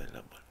couches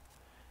available.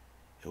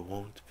 It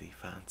won't be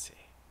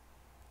fancy,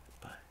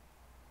 but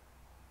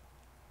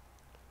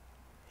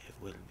it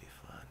will be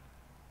fun.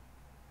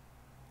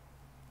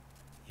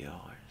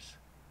 Yours,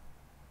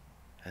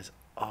 as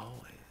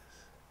always,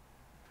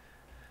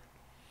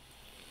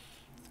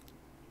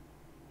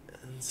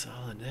 in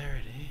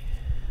solidarity,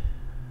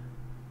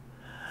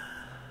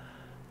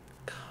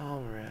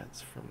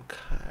 comrades from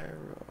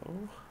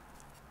Cairo,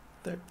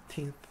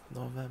 13th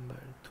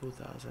November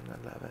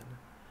 2011.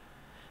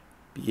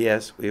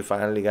 Yes, we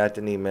finally got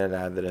an email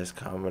address,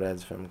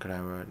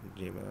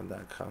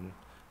 comradesfromcairo@gmail.com.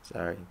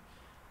 Sorry,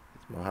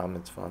 it's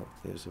Mohammed's fault.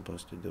 He was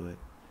supposed to do it.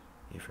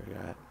 He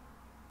forgot.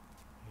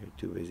 You're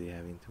too busy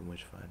having too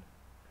much fun.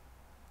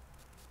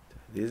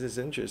 This is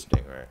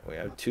interesting, right? We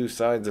have two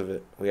sides of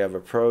it. We have a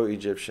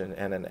pro-Egyptian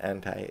and an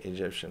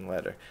anti-Egyptian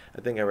letter.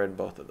 I think I read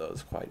both of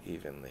those quite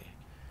evenly.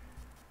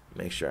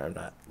 Make sure I'm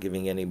not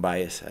giving any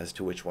bias as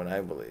to which one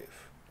I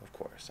believe. Of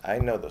course, I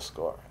know the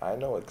score. I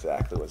know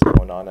exactly what's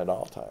going on at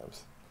all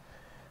times.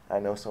 I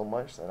know so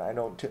much that I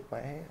don't tip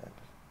my hand,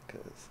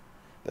 because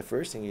the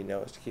first thing you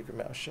know is to keep your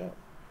mouth shut.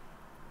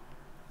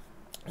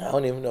 I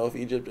don't even know if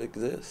Egypt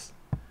exists.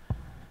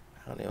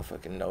 I don't even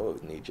fucking know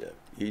in Egypt.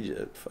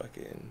 Egypt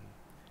fucking...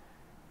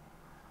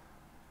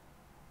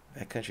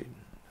 That country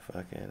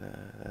fucking...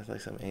 that's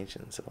like some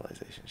ancient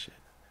civilization shit.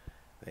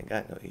 They ain't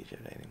got no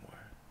Egypt anymore.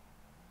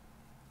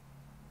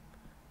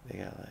 They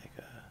got like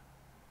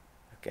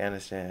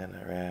Afghanistan,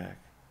 Iraq,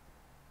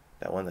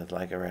 that one that's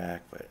like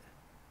Iraq, but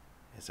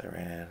it's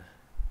Iran,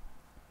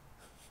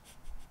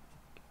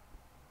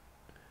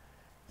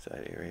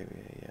 Saudi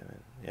Arabia,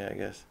 Yemen. Yeah, I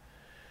guess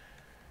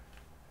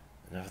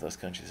enough of those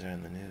countries are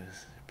in the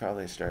news.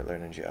 Probably start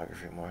learning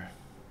geography more.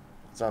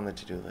 It's on the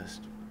to-do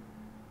list.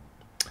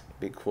 It'd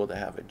be cool to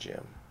have a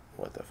gym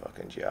with a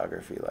fucking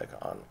geography like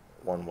on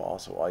one wall,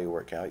 so while you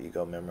work out, you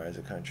go memorize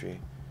a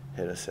country,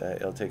 hit a set.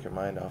 It'll take your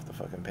mind off the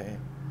fucking pain.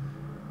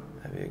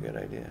 That'd be a good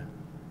idea.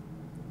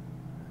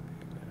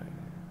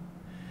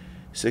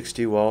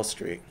 60 Wall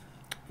Street,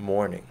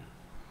 morning.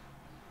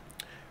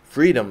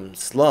 Freedom,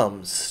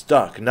 slums,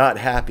 stuck, not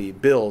happy,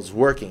 bills,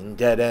 working,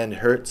 dead end,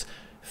 hurts,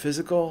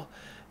 physical.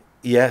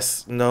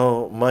 Yes,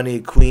 no, money,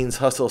 queens,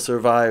 hustle,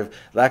 survive,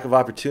 lack of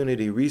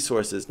opportunity,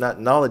 resources, not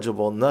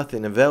knowledgeable,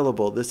 nothing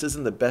available. This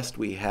isn't the best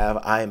we have.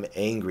 I am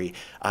angry.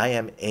 I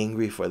am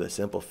angry for the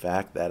simple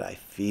fact that I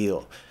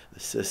feel the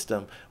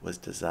system was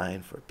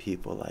designed for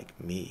people like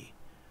me.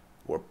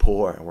 We're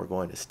poor and we're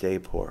going to stay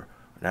poor.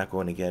 We're not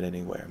going to get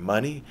anywhere.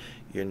 Money,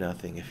 you're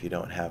nothing if you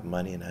don't have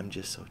money. And I'm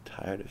just so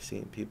tired of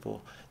seeing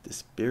people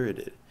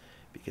dispirited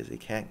because they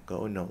can't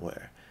go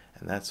nowhere.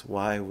 And that's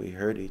why we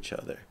hurt each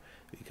other,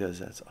 because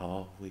that's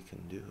all we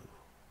can do.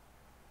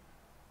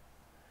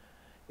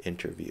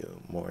 Interview,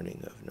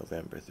 morning of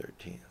November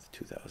 13th,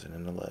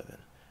 2011,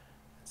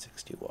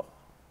 60 Wall.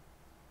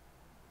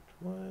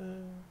 What?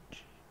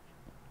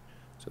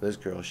 So this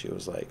girl, she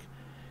was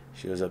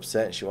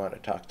upset and she wanted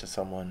to talk to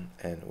someone,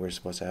 and we're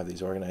supposed to have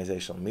these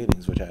organizational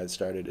meetings, which I had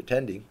started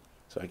attending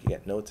so I could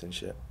get notes and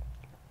shit.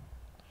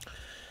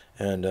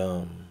 And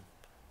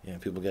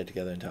people get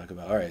together and talk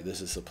about, all right, this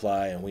is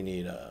supply, and we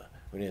need to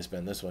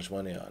spend this much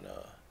money on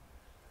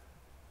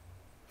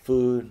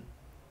food.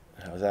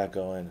 How's that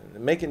going?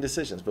 And making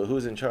decisions, but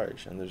who's in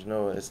charge? And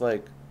it's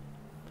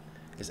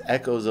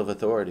echoes of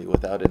authority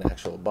without an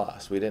actual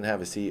boss. We didn't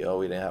have a CEO,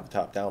 we didn't have a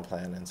top-down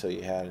plan, and so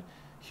you had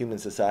human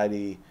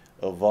society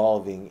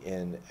evolving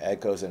in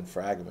echoes and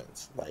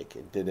fragments. Like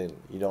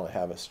you don't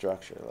have a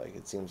structure. Like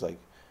it seems like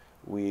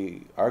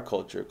our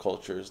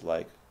cultures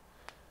like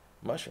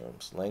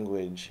mushrooms,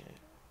 language.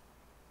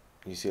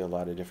 You see a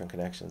lot of different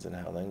connections in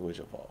how language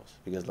evolves,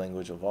 because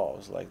language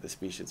evolves like the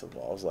species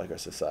evolves, like our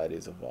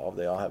societies evolve.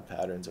 They all have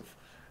patterns of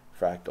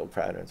fractal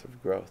patterns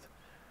of growth.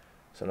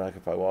 So in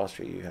Occupy Wall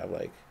Street, you have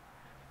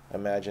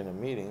imagine a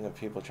meeting of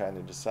people trying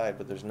to decide,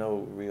 but there's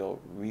no real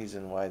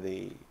reason why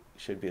they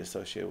should be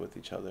associated with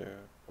each other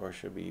or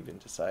should be even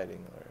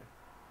deciding. Or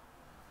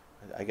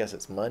I guess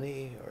it's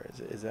money, or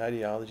is it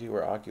ideology?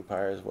 We're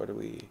occupiers. What do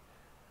we?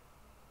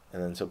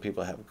 And then so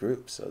people have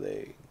groups. So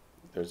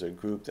there's a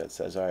group that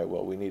says, all right,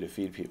 well, we need to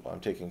feed people. I'm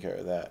taking care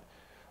of that.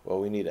 Well,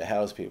 we need to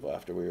house people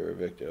after we were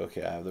evicted.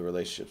 Okay, I have the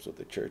relationships with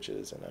the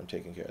churches, and I'm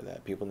taking care of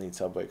that. People need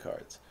subway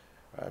cards.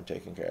 I'm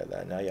taking care of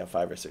that. Now you have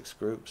 5 or 6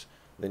 groups.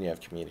 Then you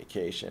have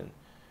communication.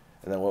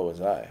 And then what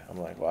was I? I'm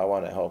like, well, I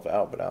want to help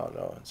out, but I don't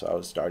know. And so I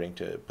was starting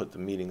to put the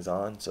meetings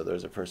on. So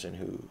there's a person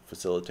who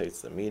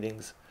facilitates the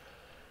meetings.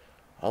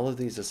 All of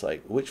these is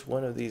like, which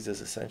one of these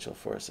is essential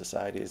for a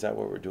society? Is that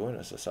what we're doing,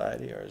 a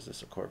society, or is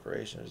this a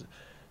corporation?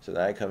 So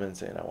then I come in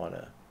saying I want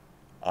to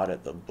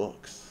audit the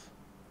books.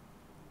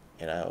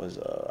 And I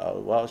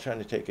was trying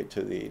to take it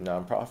to the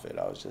nonprofit.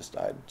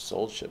 I'd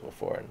sold shit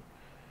before, and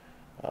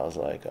I was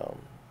like,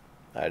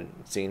 I'd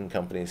seen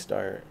companies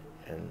start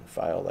and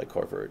file like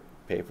corporate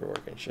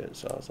paperwork and shit.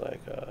 So I was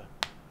like,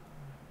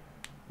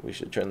 we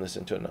should turn this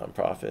into a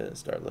nonprofit and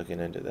start looking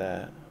into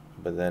that.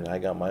 But then I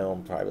got my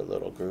own private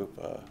little group.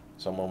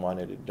 Someone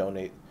wanted to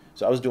donate.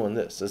 So I was doing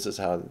this. This is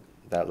how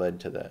that led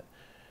to that.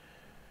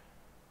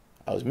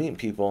 I was meeting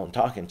people and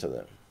talking to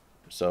them.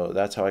 So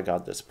that's how I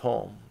got this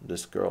poem.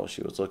 This girl,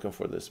 she was looking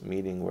for this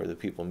meeting where the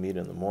people meet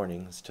in the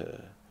mornings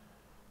to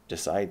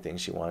decide things.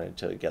 She wanted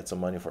to get some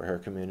money for her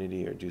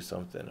community or do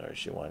something, or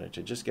she wanted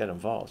to just get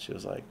involved. She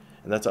was like,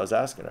 and that's what I was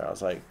asking her. I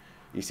was like,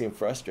 you seem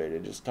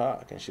frustrated, just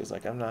talk. And she was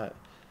like, I'm not.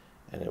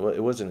 And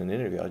it wasn't an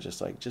interview. I was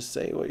just like, just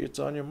say what's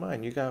on your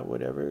mind. You got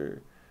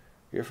whatever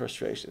your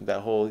frustration.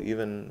 That whole,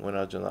 even when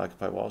I was in the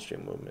Occupy Wall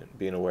Street movement,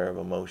 being aware of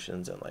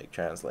emotions and like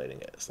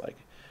translating it. It's like,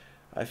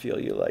 I feel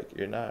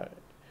you're not,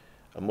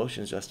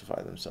 emotions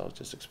justify themselves,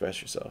 just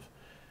express yourself.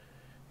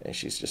 And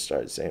she just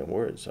started saying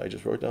words. So I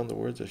just wrote down the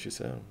words that she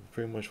said,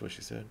 pretty much what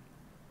she said.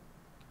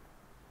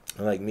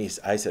 And like me,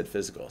 I said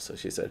physical. So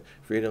she said,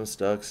 freedom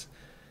stuck,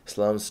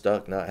 slums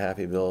stuck, not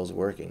happy, bills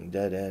working,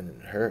 dead end,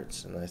 and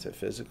hurts. And I said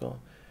physical.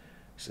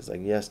 She's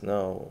like, yes,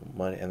 no,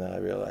 money. And then I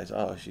realized,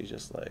 oh, she's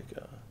just like,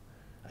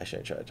 I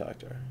shouldn't try to talk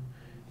to her.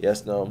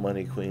 Yes, no,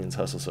 money, queens,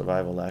 hustle,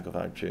 survival, lack of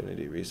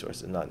opportunity,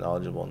 resources, not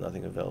knowledgeable,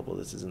 nothing available.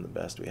 This isn't the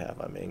best we have.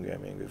 I'm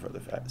angry for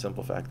the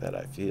simple fact that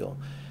I feel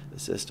the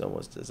system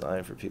was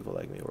designed for people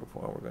like me. We're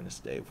poor, we're going to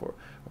stay poor.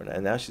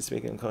 And now she's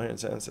speaking in coherent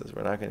sentences.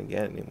 We're not going to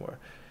get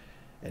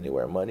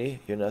anywhere. Money,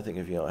 you're nothing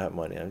if you don't have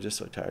money. I'm just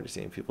so tired of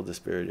seeing people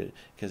dispirited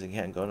because they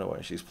can't go nowhere.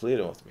 And she's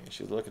pleading with me.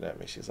 She's looking at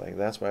me. She's like,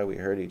 that's why we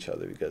hurt each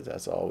other, because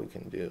that's all we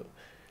can do.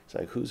 It's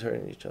like, who's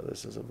hurting each other?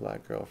 This is a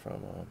black girl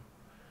from,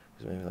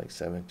 who's maybe like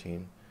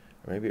 17.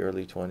 Or maybe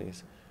early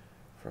 20s,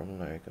 from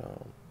like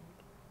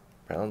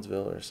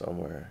Brownsville or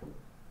somewhere,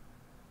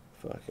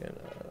 fucking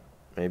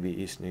maybe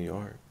East New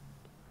York.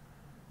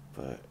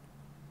 But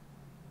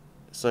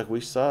it's like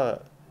we saw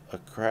a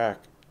crack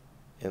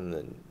in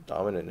the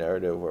dominant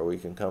narrative where we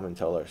can come and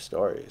tell our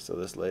story. So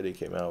this lady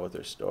came out with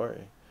her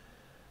story,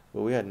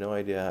 but we had no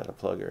idea how to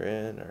plug her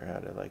in or how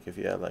to, like, if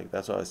you had, like,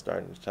 that's what I was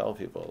starting to tell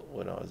people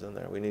when I was in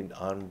there. We need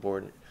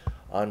onboarding.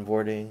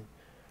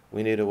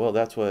 We need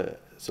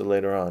so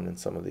later on in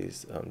some of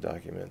these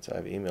documents, I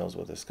have emails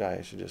with this guy.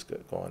 I should just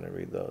go on and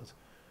read those.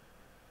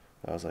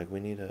 I was like, we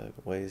need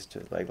ways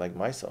to, like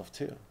myself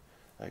too,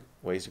 like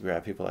ways to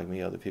grab people like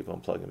me, other people,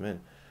 and plug them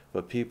in.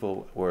 But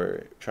people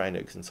were trying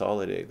to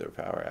consolidate their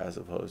power as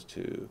opposed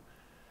to,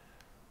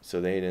 so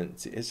they didn't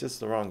see, it's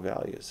just the wrong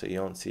value. So you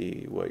don't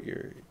see what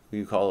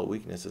you call a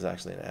weakness is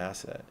actually an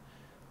asset.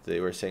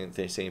 They're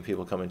saying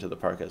people come into the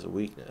park as a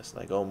weakness,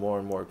 like, oh, more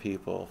and more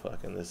people,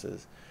 fucking this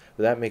is.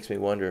 But that makes me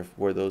wonder if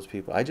were those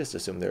people, I just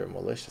assumed they were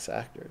malicious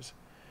actors.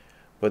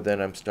 But then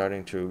I'm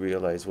starting to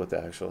realize what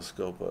the actual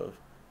scope of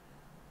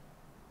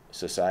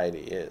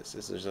society is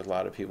there's a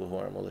lot of people who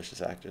aren't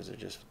malicious actors, they're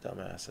just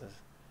dumbasses.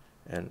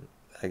 And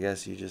I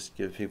guess you just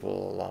give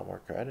people a lot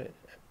more credit,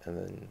 and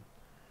then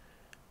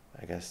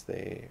I guess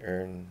they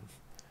earn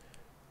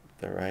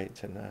the right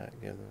to not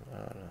give them, I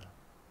don't know.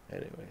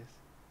 Anyways,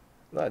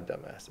 not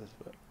dumbasses,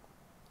 but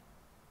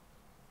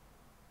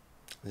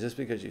just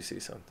because you see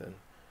something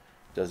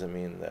doesn't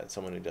mean that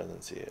someone who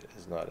doesn't see it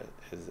is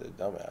a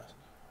dumbass.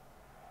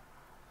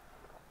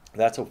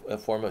 That's a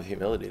form of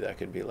humility that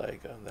could be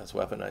like, that's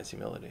weaponized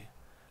humility.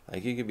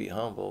 Like, you could be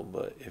humble,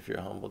 but if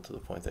you're humble to the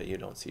point that you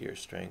don't see your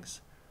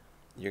strengths,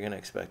 you're going to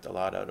expect a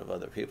lot out of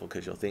other people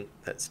because you'll think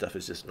that stuff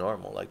is just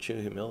normal. Like, true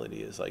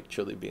humility is like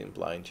truly being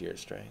blind to your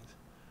strengths.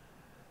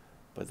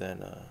 But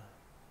then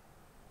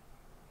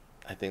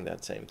I think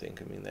that same thing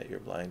could mean that you're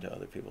blind to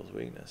other people's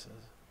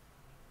weaknesses.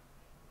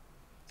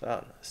 So I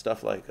don't know.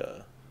 Stuff like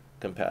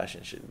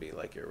compassion should be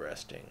like you're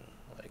resting.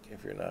 Like,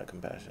 if you're not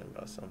compassionate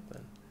about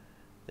something,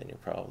 then you're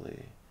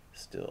probably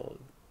still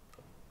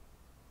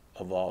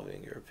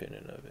evolving your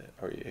opinion of it,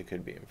 or it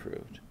could be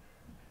improved.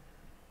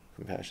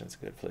 Compassion's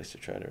a good place to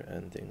try to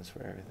end things for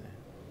everything,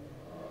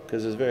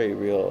 because there's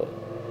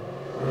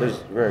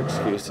rare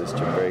excuses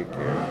to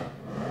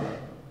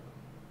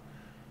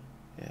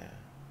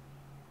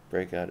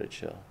break out of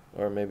chill,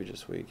 or maybe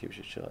just weed keeps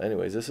you chill.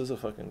 Anyways, this is a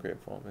fucking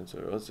great poem.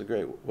 It's a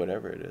great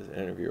whatever it is,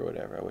 interview or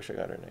whatever. I wish I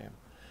got her name.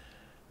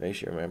 Maybe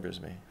she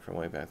remembers me from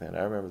way back then.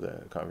 I remember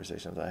the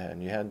conversations I had,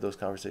 and you had those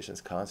conversations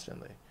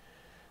constantly.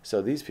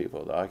 So these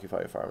people, the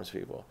Occupy Farms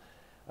people,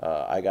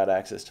 I got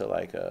access to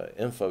like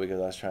info because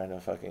I was trying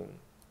to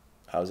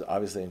I was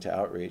obviously into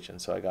outreach,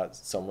 and so I got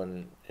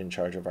someone in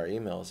charge of our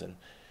emails, and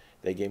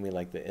they gave me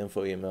like the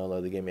info email,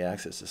 or they gave me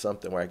access to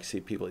something where I could see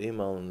people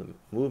emailing the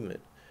movement.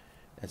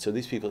 And so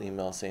these people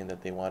emailed saying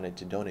that they wanted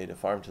to donate a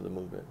farm to the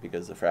movement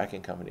because the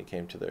fracking company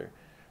came to their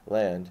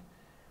land,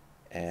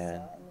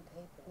 and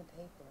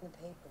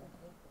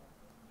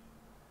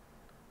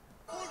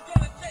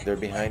they're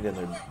behind in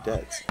their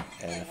debts,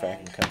 and the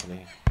fracking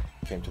company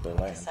came to their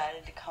land.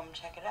 Decided to come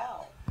check it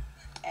out,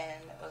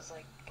 and it was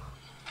like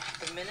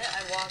the minute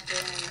I walked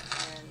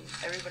in and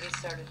everybody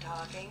started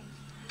talking,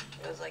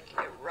 it was like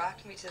it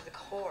rocked me to the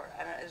core.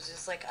 It was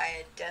just like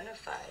I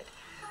identified,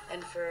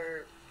 and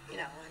for I mean,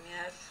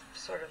 I've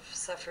sort of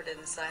suffered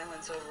in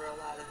silence over a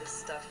lot of this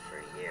stuff for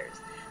years.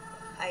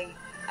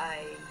 I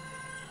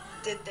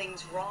did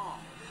things wrong,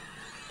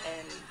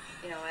 and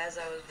as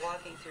I was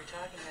walking through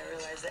talking, I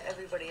realized that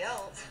everybody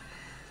else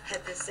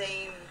had the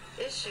same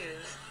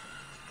issues.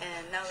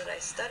 And now that I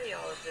study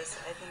all of this,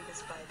 I think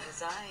it's by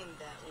design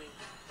that we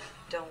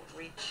don't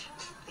reach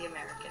the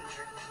American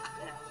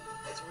dream.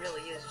 It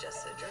really is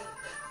just a dream.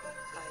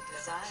 By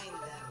design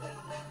that we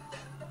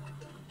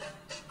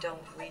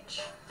don't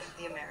reach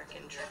the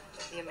American dream.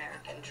 The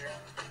American dream.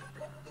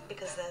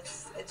 Because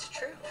it's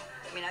true.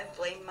 I mean, I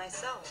blame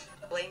myself.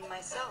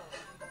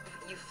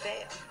 You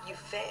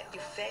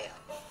fail.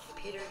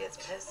 Peter gets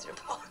pissed or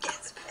Paul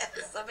gets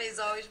pissed. Somebody's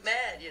always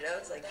mad,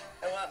 It's like,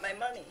 I want my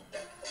money.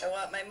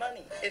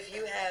 If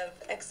you have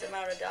X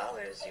amount of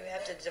dollars, you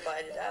have to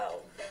divide it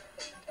out.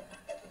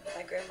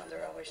 My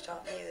grandmother always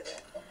taught me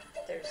that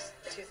there's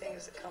two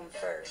things that come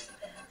first.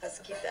 Let's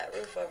keep that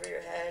roof over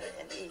your head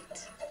and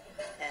eat.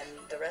 And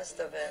the rest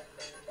of it,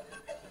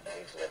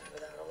 we've lived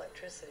without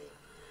electricity.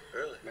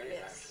 Really?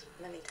 Yes,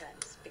 many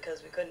times.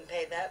 Because we couldn't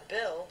pay that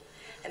bill,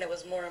 and it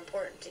was more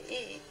important to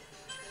eat.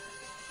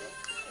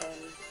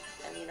 And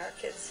I mean, our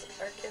kids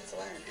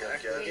learn.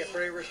 Yeah, we get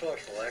pretty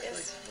resourceful, actually.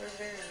 Yes, we're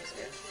very resourceful.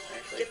 Yeah,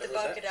 actually, Get the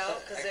bucket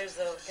out, because there's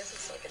I guess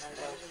it's like an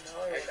 $100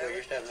 or Actually, whatever. we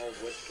used to have an old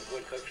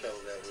wood cook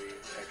stove that we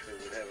actually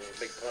would have a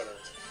big pot of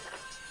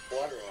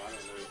water on,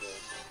 and we'd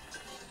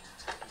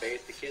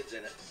bathe the kids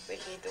in it. We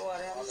heat the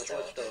water on the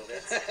wood stove. stove,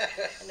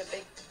 yeah. It's in a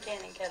big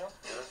canning kettle.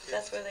 Yeah.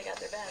 That's where they got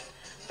their bath.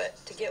 But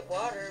to get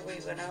water, we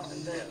went out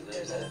and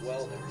there's a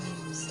well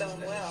there. stone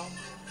well.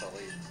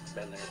 Probably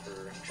been there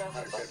for Drop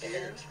a 150 bucket in.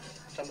 years.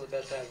 Some of the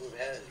best times we've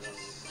had is when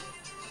we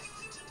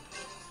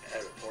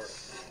had it for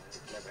us.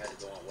 Never had to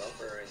go on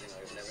welfare or anything.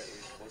 I've never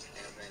used food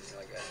stamps or anything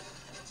like that.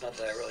 Not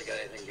that I really got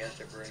anything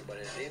against it for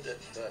anybody that needs it,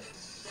 but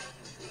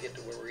we get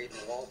to where we're eating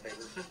the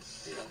wallpaper,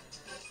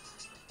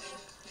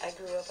 I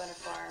grew up on a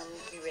farm.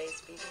 We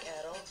raised beef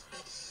cattle,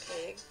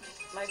 pig.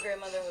 My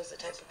grandmother was the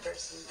type of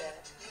person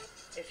that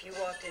if you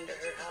walked into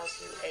her house,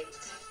 you ate.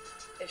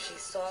 If she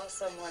saw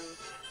someone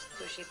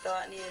who she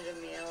thought needed a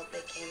meal,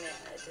 they came in.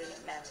 It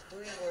didn't matter who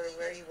you were,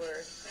 where you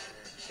were,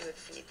 she would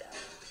feed them.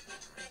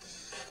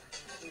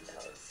 And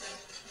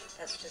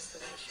that's just the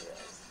way she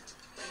was.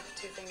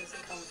 Two things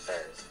that come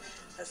first.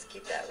 Let's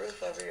keep that roof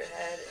over your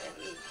head and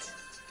eat.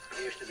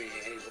 It used to be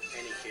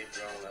any kid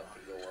growing up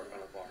could go work on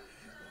a farm.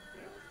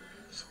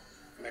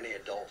 Many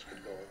adults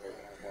could go work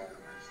on a farm.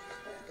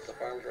 But the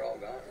farms are all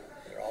gone.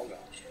 They're all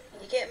gone.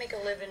 You can't make a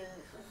living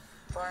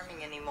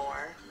farming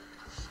anymore.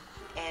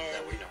 And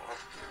That we know of.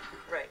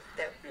 right,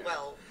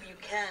 well, you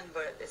can,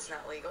 but it's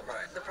not legal.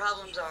 Right. The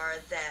problems are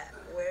that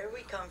where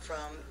we come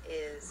from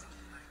is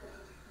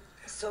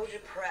so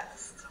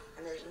depressed,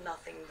 and there's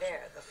nothing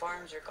there. The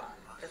farms are gone.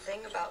 The thing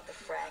about the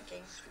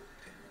fracking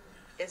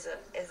is a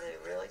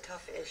really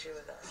tough issue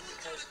with us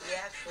because we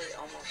actually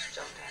almost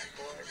jumped on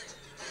board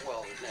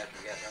Well, there's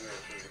natural gas. I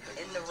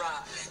mean, in the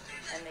rocks,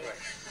 and they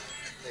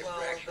They swallowed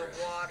fracture the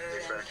it. water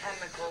They and fracture it.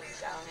 chemicals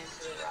down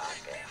into the rock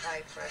at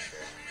high pressure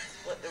and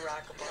split the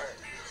rock apart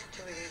to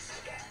release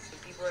the gas. And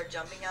people are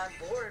jumping on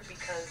board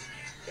because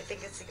they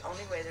think it's the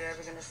only way they're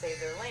ever going to save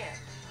their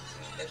land. I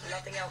mean, there's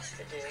nothing else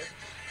to do.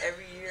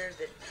 Every year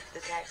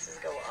the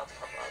taxes go up.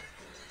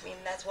 I mean,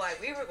 that's why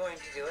we were going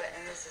to do it,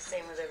 and it's the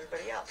same with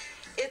everybody else.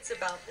 It's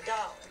about the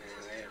dollar.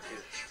 I mean,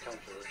 it just comes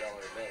with a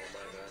dollar bill.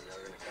 By God,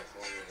 they're going to cut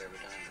corners every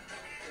time.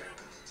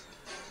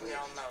 We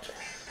all know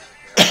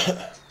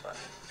that.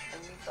 And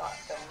we thought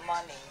the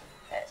money,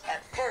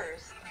 at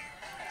first,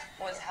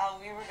 was how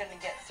we were going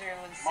to get through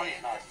and Money's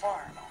save not the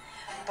farm.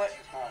 But,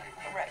 It's not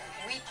anymore. right,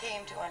 we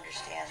came to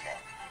understand that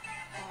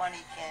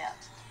money can't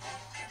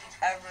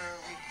ever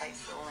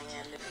replace the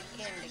land.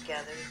 We came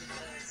together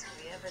because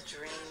we have a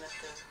dream that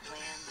the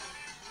land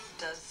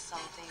does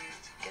something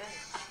good.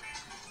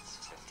 It's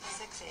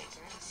 56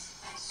 acres,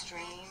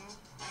 stream,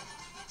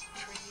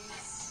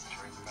 trees.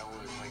 Right in the middle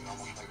is like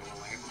almost like a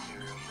little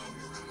amphitheater, so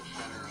you're in the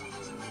center of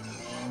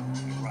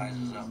it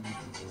rises up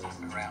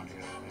around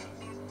you,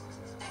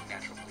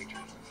 natural features.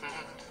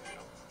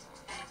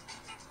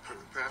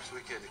 Perhaps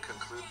we could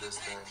conclude this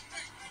then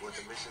with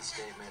the mission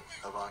statement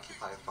of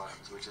Occupy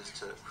Farms, which is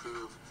to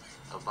prove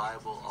a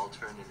viable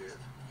alternative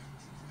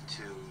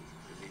to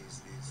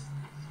these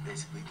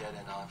basically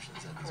dead-end options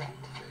that these Correct.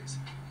 people face.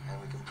 And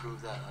we can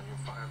prove that on your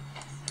farm,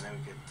 and then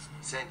we could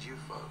send you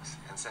folks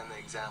and send the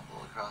example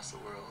across the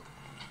world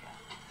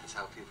is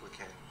how people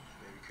can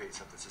maybe create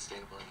something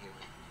sustainable and human.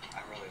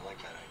 I really like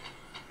that idea.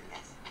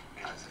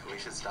 Yes. We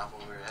should stop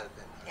while we're ahead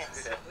then.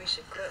 Yes. We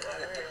should quit while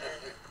we're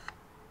ahead.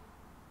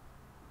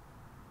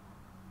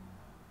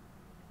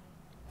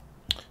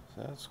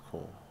 So that's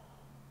cool.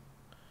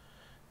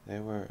 They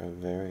were a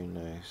very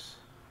nice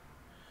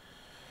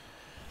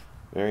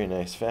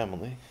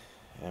family,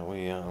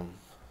 and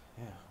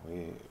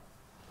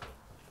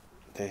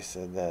they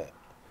said that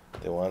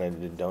they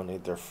wanted to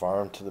donate their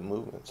farm to the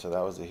movement, so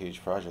that was a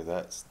huge project.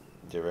 That's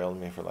derailed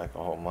me for like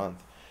a whole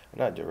month.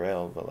 Not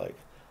derailed, but like,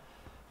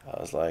 I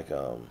was like,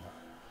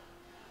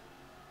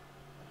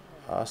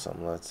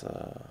 awesome, let's,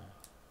 huh.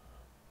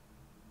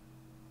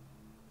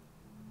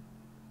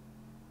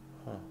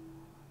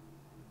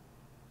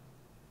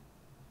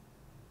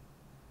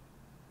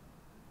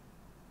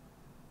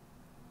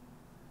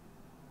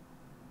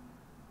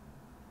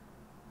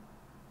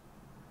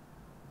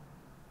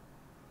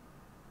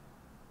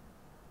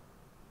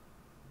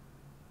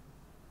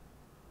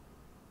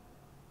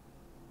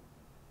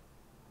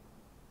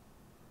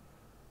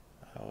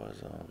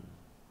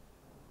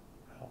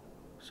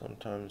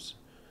 Sometimes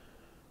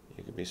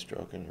you could be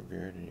stroking your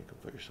beard and you can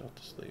put yourself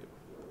to sleep.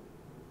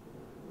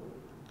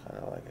 Kind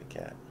of like a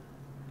cat.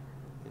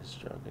 You're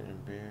stroking your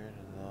beard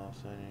and then all of a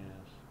sudden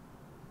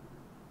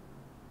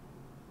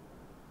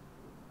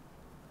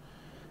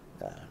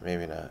you just... Nah,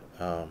 maybe not.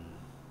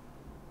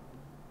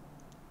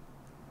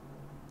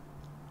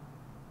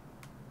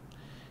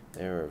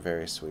 They were a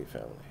very sweet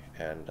family,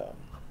 and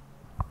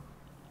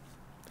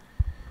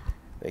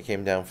they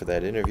came down for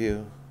that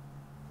interview.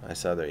 I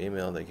saw their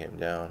email. They came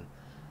down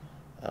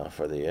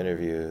for the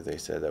interview. They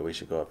said that we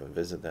should go up and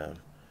visit them.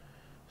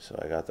 So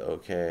I got the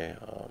okay.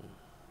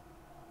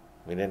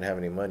 We didn't have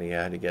any money.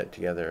 I had to get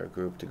together a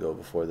group to go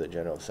before the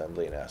General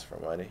Assembly and ask for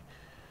money.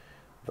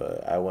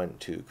 But I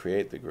went to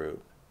create the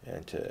group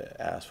and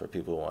to ask for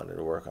people who wanted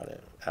to work on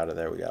it. Out of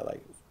there, we got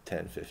like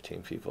 10,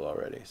 15 people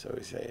already. So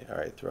we say, all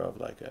right, throw up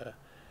like a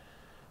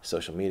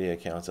social media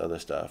accounts, other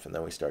stuff, and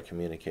then we start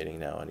communicating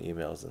now on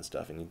emails and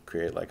stuff, and you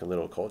create like a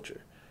little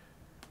culture.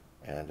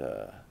 And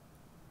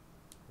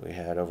we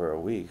had over a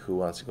week, who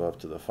wants to go up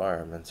to the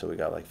farm, and so we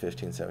got like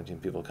 15, 17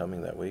 people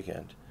coming that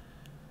weekend.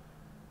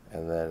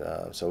 And then,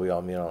 so we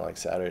all meet on like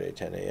Saturday,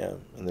 10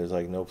 a.m., and there's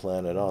like no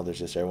plan at all, there's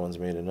just everyone's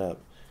meeting up.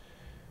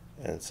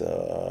 And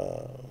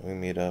so we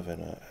meet up,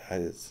 and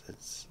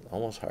it's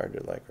almost hard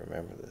to like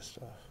remember this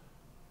stuff.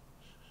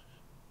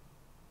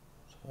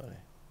 It's funny.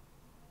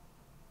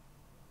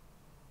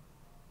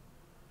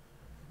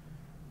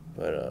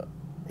 But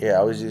yeah,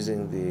 I was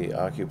using the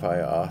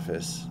Occupy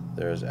office.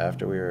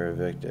 After we were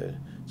evicted,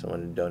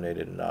 someone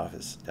donated an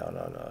office down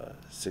on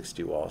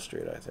 60 Wall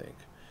Street, I think,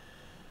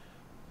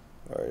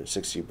 or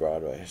 60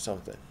 Broadway or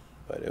something.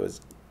 But it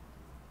was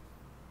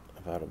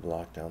about a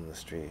block down the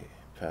street,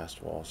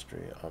 past Wall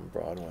Street on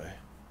Broadway,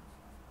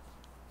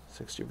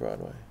 60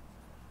 Broadway.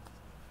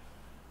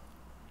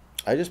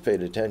 I just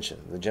paid attention.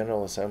 The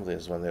General Assembly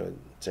is when they would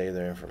say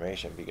their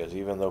information, because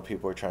even though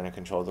people were trying to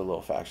control the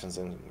little factions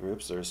and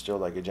groups, there was still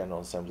like a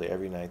General Assembly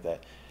every night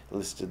that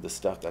listed the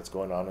stuff that's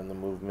going on in the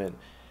movement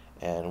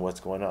and what's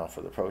going on for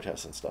the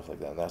protests and stuff like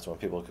that. And that's when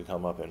people could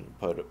come up and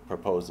put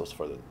proposals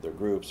for their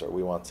groups, or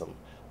we want some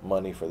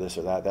money for this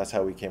or that. That's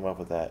how we came up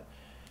with that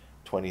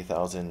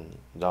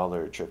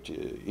 $20,000 trip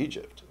to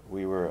Egypt.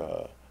 We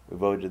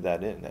voted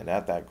that in, and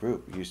at that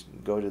group, you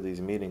go to these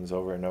meetings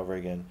over and over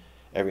again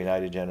every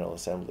night at General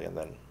Assembly, and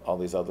then all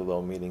these other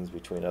little meetings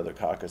between other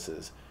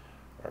caucuses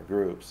or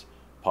groups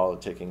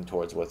politicking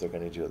towards what they're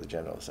going to do at the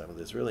General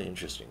Assembly. It's really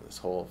interesting, this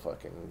whole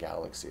fucking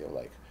galaxy of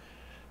like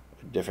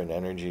different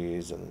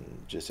energies,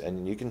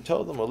 and you can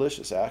tell the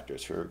malicious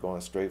actors who are going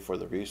straight for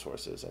the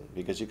resources, and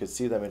because you could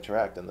see them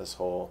interact in this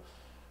whole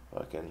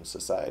fucking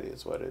society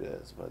is what it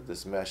is. But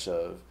this mesh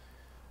of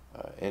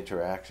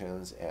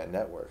interactions and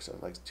networks,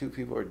 and like two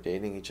people are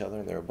dating each other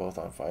and they were both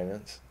on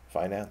finance,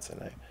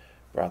 and I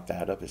brought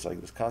that up. It's like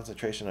this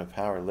concentration of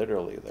power.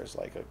 Literally, there's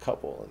like a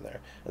couple in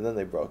there, and then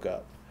they broke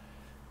up.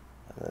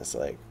 And it's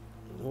like,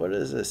 what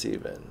is this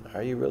even?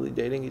 Are you really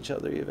dating each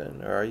other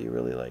even, or are you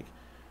really like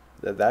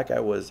that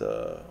guy was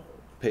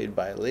paid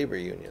by labor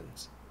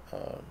unions?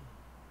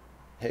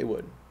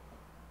 Haywood,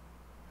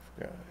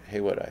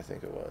 I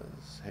think it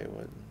was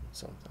Haywood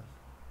something.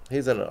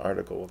 He's in an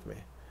article with me.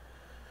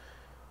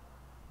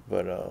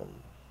 But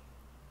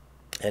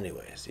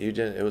anyways,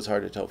 it was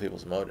hard to tell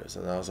people's motives,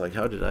 and I was like,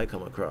 how did I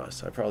come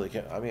across? I probably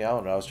can't. I mean, I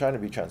don't know. I was trying to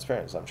be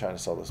transparent, so I'm trying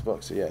to sell this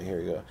book. So yeah, here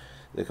you go,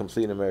 The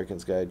Complete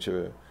American's Guide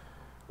to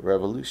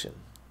Revolution.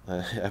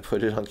 I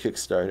put it on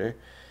Kickstarter.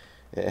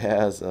 It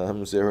has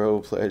 0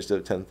 pledged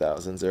of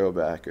 10,000, 0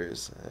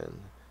 backers, and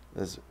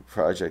this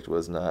project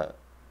was not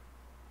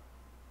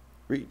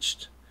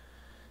reached.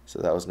 So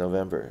that was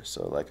November.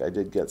 So like I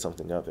did get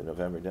something up in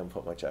November. Didn't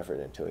put much effort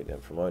into it.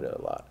 Didn't promote it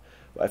a lot.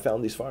 But I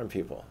found these farm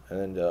people,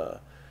 and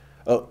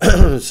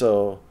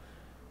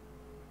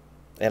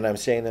and I'm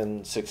staying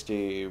in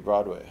 60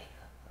 Broadway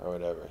or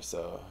whatever.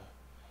 So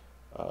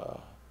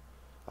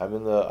I'm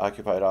in the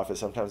occupied office.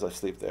 Sometimes I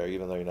sleep there,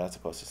 even though you're not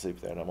supposed to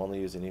sleep there. And I'm only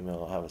using email. I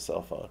don't have a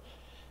cell phone.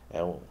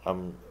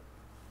 And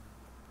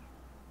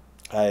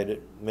I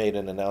had made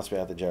an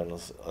announcement at the General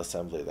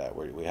Assembly that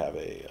we have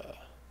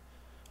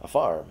a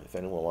farm if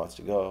anyone wants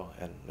to go.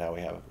 And now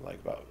we have like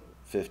about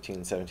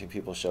 15, 17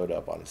 people showed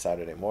up on a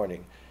Saturday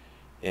morning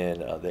in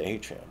the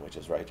atrium, which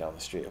is right down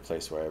the street, a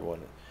place where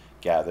everyone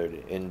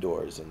gathered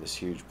indoors in this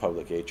huge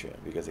public atrium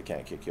because they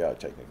can't kick you out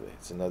technically.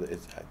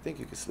 I think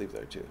you could sleep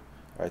there too,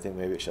 or I think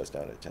maybe it shuts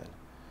down at 10.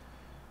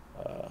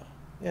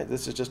 Yeah,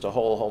 this is just a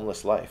whole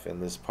homeless life in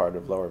this part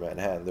of Lower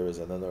Manhattan. There was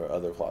another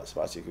other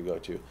spots you could go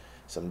to.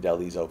 Some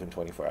delis open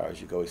 24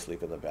 hours. You could always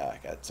sleep in the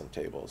back at some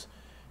tables.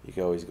 You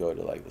could always go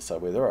to like the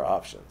subway. There are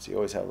options. You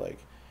always have like,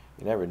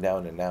 you're never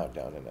down and out,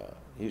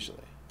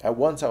 usually. At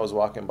once I was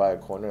walking by a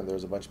corner and there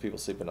was a bunch of people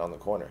sleeping on the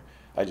corner.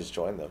 I just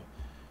joined them.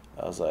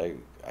 I was like,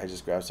 I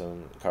just grabbed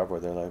some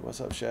cardboard. They're like, "What's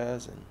up,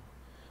 Shaz?"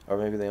 Or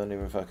maybe they don't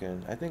even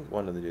fucking, I think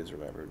one of the dudes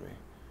remembered me.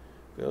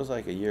 It was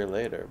like a year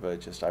later,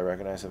 but just I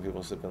recognized some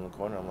people sleeping in the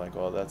corner. I'm like,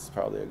 well, that's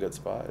probably a good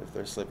spot. If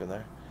they're sleeping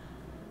there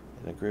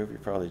in a group, you're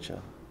probably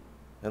chill.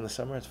 In the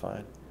summer, it's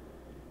fine.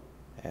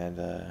 And,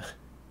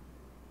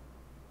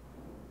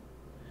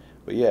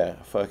 but yeah,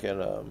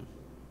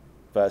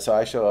 but so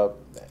I show up,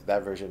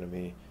 that version of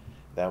me,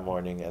 that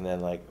morning, and then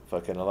like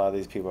fucking a lot of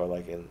these people are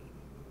like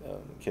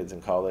kids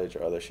in college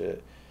or other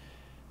shit.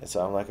 And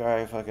so I'm like, all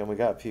right, fucking, we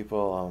got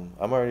people.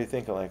 I'm already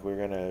thinking like we're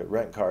gonna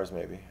rent cars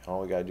maybe.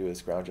 All we gotta do is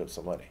scrounge up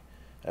some money.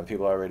 And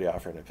people are already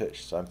offering a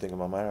pitch. So I'm thinking in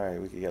my mind, all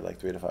right, we could get like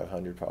 300 to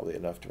 500, probably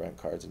enough to rent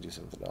cars and do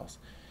something else.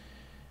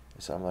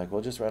 And so I'm like,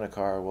 we'll just rent a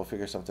car, we'll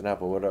figure something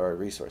out, but what are our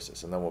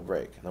resources? And then we'll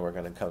break. And then we're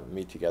going to come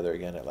meet together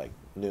again at like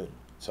noon.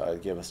 So I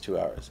give us 2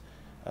 hours.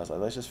 I was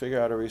like, let's just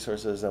figure out our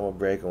resources, then we'll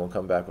break and we'll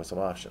come back with some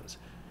options.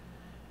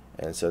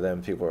 And so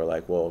then people were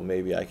like, well,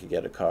 maybe I could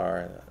get a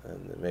car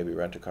and maybe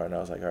rent a car. And I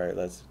was like, all right,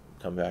 let's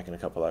come back in a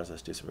couple hours,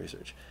 let's do some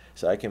research.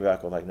 So I came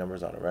back with like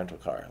numbers on a rental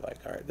car. Like,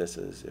 all right, this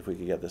is, if we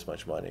could get this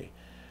much money.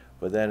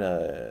 But then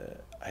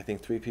I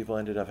think 3 people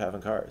ended up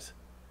having cars.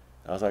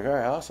 I was like, all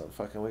right, awesome.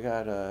 Fucking, we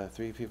got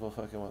 3 people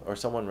fucking, or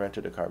someone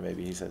rented a car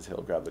maybe. He says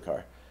he'll grab the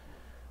car.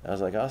 I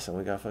was like, awesome,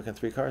 we got fucking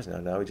 3 cars now.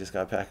 Now we just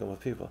got packing with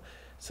people.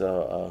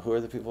 So who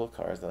are the people with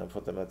cars? Then I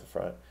put them at the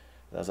front.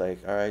 And I was like,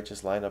 all right,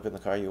 just line up in the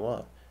car you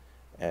want.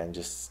 And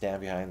just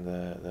stand behind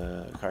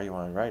the car you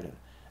want and ride in.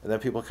 And then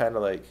people kind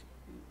of like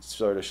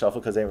sort of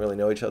shuffle because they didn't really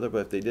know each other. But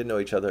if they did know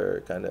each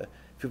other, kind of,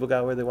 people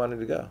got where they wanted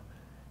to go.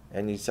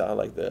 And you saw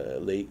like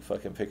the late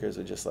fucking pickers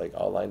are just like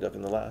all lined up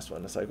in the last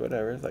one. It's like,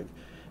 whatever. Like,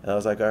 and I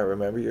was like, all right,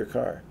 remember your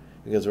car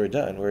because we're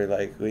done. We're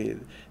like, it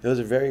was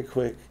a very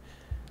quick,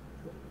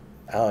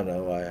 I don't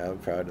know why I'm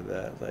proud of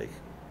that. Like,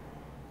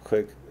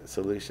 quick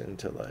solution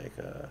to like,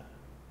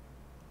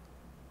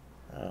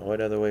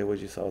 what other way would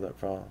you solve that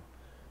problem?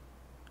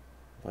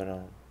 But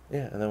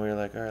yeah, and then we were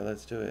like, all right,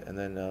 let's do it. And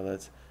then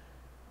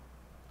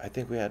I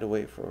think we had to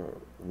wait for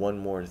one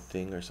more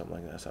thing or something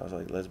like that. So I was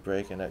like, let's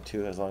break, and at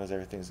 2, as long as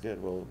everything's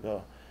good, we'll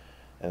go.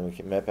 And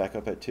we met back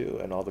up at 2,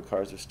 and all the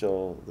cars are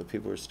still, the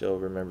people are still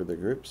remember their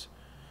groups.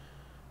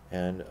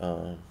 And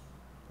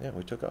yeah,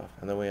 we took off.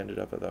 And then we ended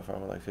up at that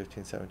farm with like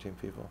 15, 17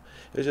 people.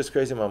 It was just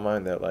crazy in my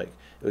mind that like,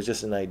 it was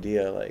just an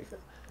idea like,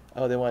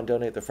 oh, they want to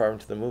donate the farm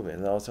to the movement.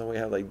 And all of a sudden we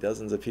have like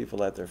dozens of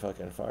people at their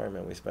fucking farm,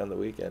 and we spend the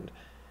weekend,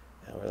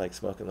 and we're like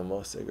smoking the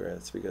most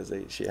cigarettes because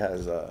she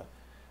has,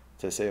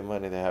 to save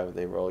money,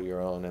 they roll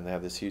your own, and they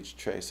have this huge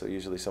tray. So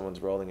usually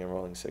someone's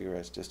rolling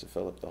cigarettes just to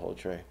fill up the whole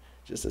tray,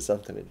 just as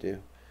something to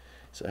do.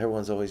 So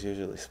everyone's always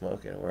usually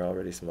smoking. We're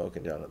already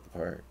smoking down at the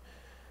park,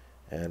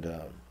 and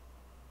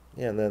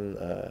yeah. And then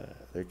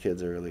their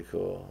kids are really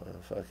cool.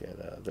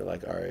 They're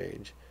like our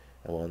age,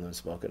 and one of them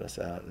smoking us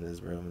out in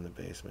his room in the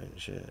basement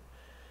and shit.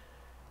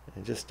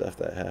 And just stuff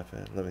that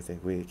happened. Let me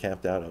think. We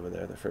camped out over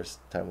there. The first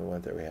time we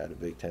went there, we had a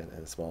big tent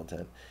and a small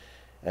tent.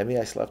 And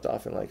I slept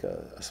off in like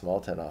a small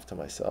tent off to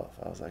myself.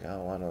 I was like, I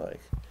don't want to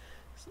like,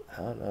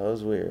 I don't know, it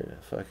was weird.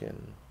 It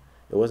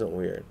wasn't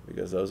weird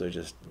because those are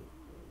just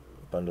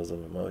bundles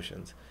of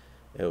emotions.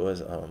 It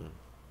was, I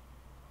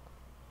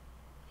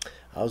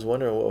was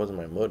wondering what was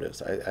my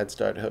motives. I'd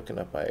started hooking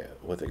up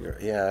with a girl.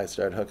 Yeah, I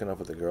started hooking up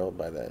with a girl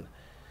by then.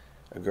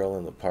 A girl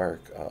in the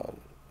park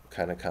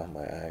kind of caught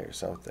my eye or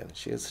something.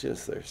 She was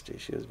thirsty.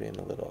 She was being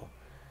a little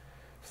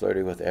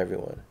flirty with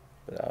everyone.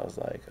 But I was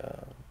like,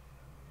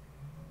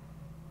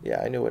 yeah,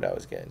 I knew what I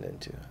was getting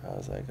into. I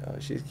was like, oh,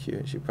 she's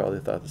cute. She probably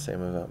thought the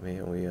same about me,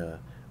 and we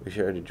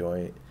shared a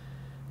joint,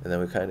 and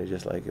then we kind of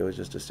just like, it was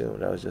just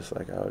assumed. I was just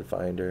like, I would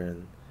find her,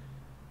 and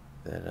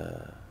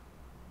then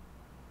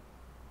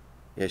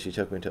yeah, she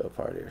took me to a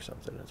party or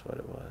something. That's what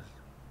it was.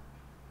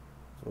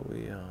 But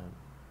we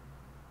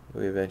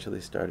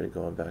eventually started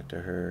going back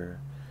to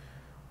her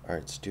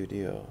art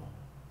studio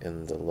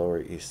in the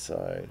Lower East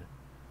Side,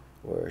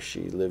 where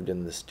she lived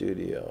in the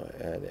studio,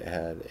 and it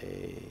had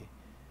a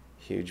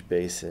huge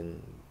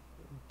basin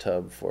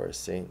tub for a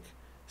sink,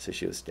 so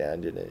she would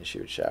stand in it and she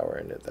would shower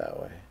in it that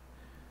way.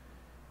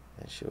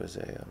 And she was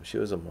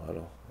a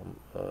model,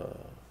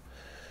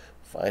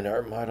 fine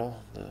art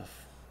model, the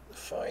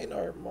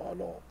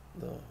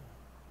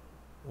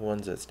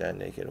ones that stand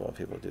naked while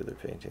people do their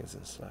paintings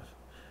and stuff.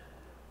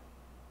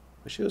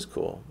 But she was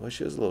cool. But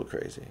she was a little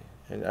crazy.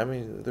 And I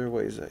mean, there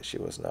were ways that she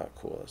was not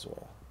cool as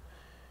well.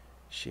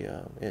 She,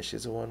 yeah,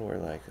 she's the one where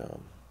like,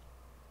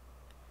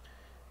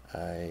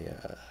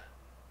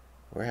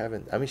 we're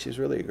having, I mean, she's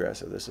really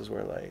aggressive. This is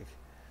where like,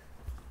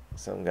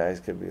 some guys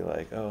could be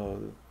like,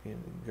 oh, you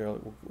know,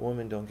 girl,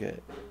 women don't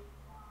get,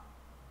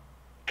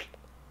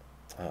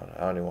 I don't know,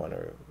 I don't even want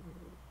to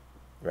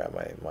wrap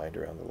my mind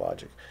around the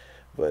logic,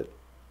 but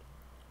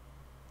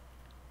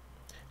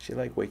she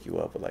like wake you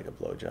up with like a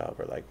blowjob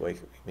or like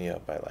wake me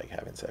up by like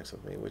having sex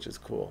with me, which is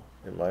cool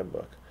in my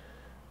book.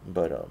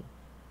 But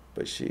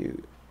but she,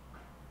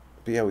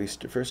 but yeah, we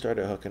first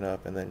started hooking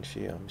up, and then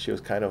she was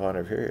kind of on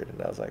her period,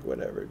 and I was like,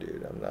 whatever,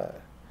 dude, I'm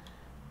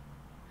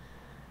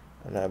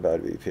not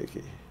about to be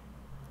picky.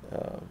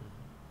 Um,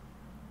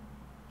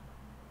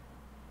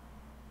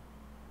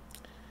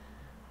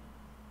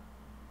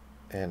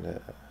 and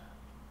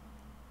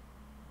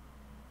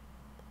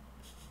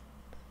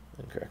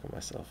I'm cracking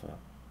myself up.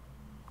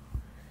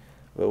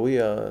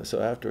 But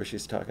so afterwards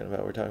she's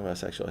we're talking about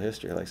sexual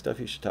history, like stuff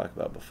you should talk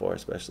about before,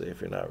 especially if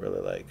you're not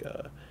really like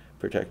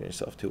protecting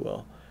yourself too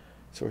well.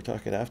 So we're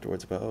talking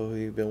afterwards about, oh, who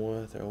you've been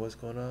with, or what's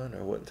going on,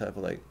 or what type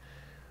of like,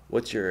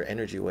 what's your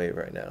energy wave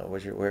right now?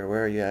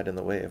 Where are you at in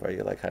the wave? Are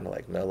you like kind of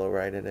like mellow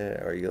riding it,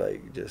 or are you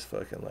like just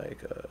fucking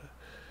like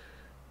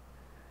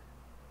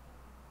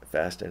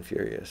fast and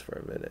furious for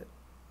a minute?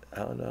 I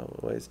don't know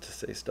ways to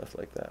say stuff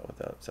like that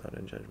without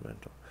sounding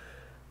judgmental.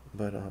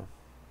 But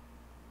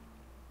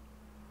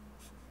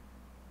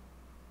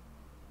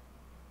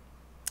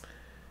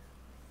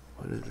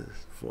what is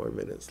this? 4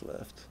 minutes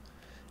left.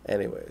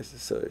 Anyways,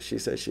 so she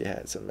said she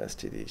had some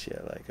STD. She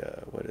had like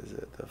what is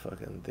it? The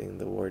fucking thing,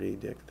 the warty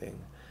dick thing.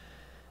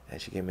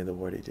 And she gave me the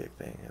warty dick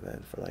thing. And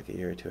then for like a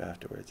year or two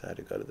afterwards, I had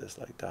to go to this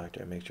like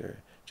doctor and make sure,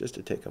 just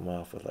to take them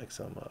off with like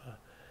some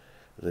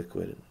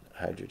liquid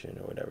hydrogen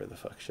or whatever the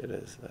fuck shit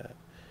is that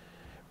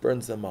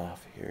burns them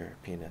off your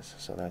penis.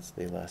 So that's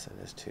the lesson,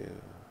 is to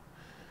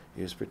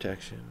use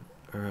protection,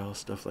 or else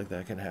stuff like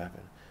that can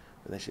happen.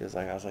 But then she was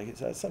like, I was like,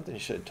 that's something you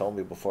should have told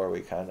me before we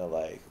kind of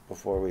like,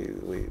 before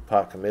we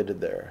pot committed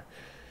there.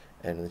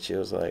 And then she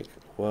was like,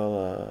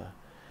 well,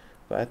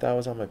 but I thought I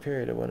was on my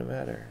period, it wouldn't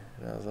matter.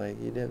 And I was like,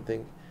 you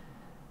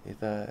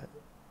thought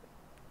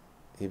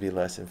you'd be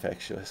less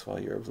infectious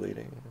while you were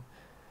bleeding.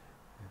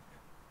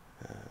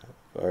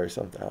 Or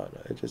something, I don't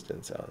know, it just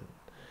didn't sound.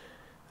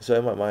 So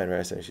in my mind, right,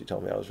 as soon as she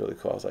told me I was really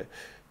cool, I was like,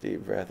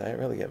 deep breath, I didn't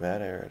really get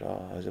mad at her at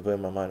all. But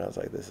in my mind, I was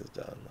like, this is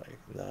done. Like,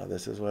 no,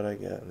 this is what I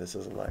get, and this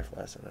is a life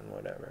lesson, and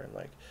whatever. And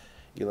like,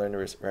 you learn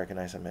to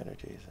recognize some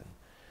energies. And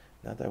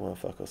not that I want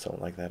to fuck with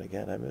someone like that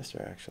again. I missed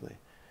her, actually.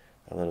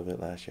 A little bit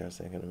last year, I was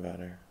thinking about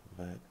her.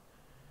 But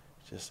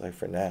just like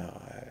for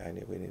now,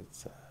 we need,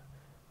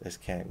 this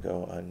can't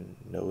go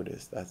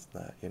unnoticed. That's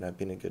not, you're not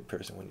being a good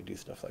person when you do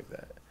stuff like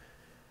that.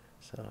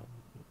 So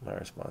my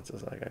response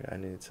was like, I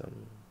need some.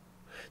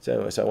 So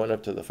anyway, so I went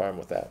up to the farm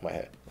with that in my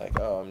head, like,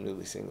 oh, I'm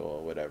newly single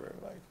or whatever.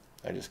 Like,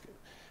 I just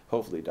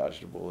hopefully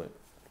dodged a bullet.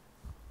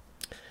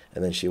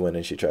 And then she went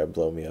and she tried to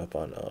blow me up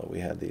on,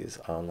 we had these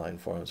online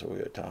forums where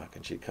we would talk,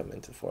 and she'd come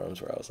into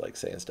forums where I was like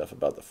saying stuff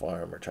about the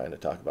farm or trying to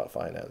talk about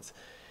finance,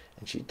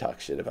 and she'd talk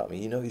shit about me.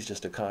 You know, he's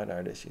just a con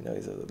artist. You know,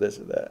 he's this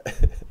or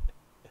that.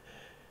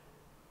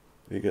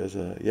 Because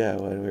yeah,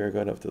 when we were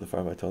going up to the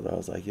farm, I told her, I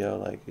was like, yo,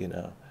 like, you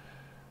know,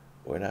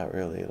 we're not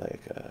really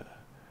like.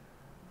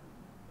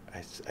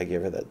 I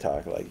gave her that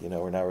talk, like, you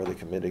know, we're not really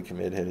committed,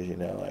 you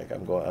know, like,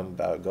 I'm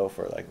about to go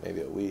for like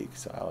maybe a week,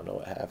 so I don't know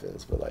what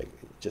happens, but like,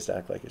 just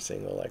act like you're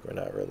single, like we're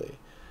not really,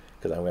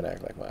 because I'm going to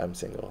act like I'm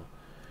single,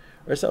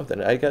 or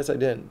something. I guess I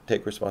didn't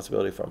take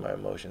responsibility for my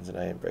emotions, and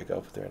I didn't break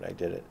up with her, and I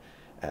didn't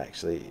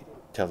actually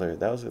tell her.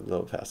 That was a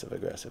little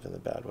passive-aggressive in the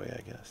bad way,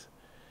 I guess.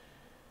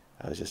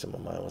 I was just in my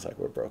mind, was like,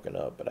 we're broken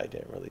up, but I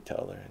didn't really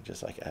tell her, and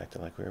just like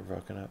acting like we were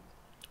broken up.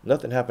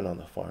 Nothing happened on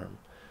the farm.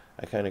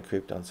 I kind of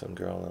creeped on some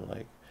girl, and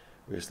like,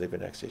 we were sleeping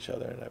next to each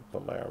other, and I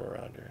put my arm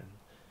around her, and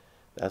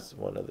that's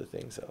one of the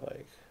things that,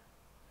 like,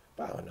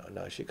 oh,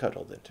 no, she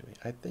cuddled into me.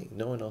 I think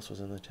no one else was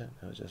in the tent.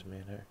 It was just me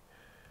and her.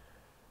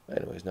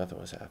 But anyways, nothing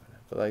was happening.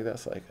 But, like,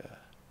 that's like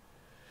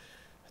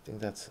I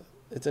think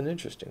it's an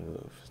interesting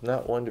move. It's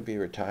not one to be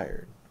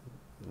retired,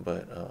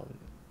 but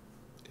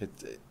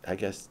I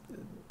guess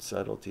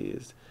subtlety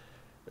is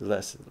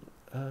less,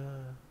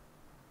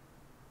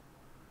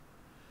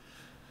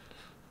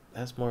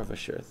 that's more of a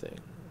sure thing.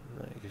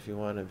 Like, if you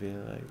want to be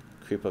like,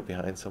 creep up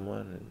behind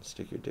someone and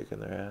stick your dick in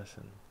their ass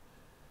and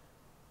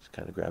just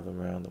kind of grab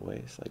them around the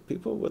waist, like,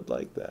 people would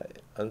like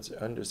that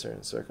under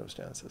certain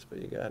circumstances, but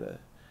it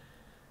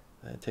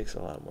takes a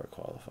lot more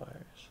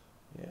qualifiers.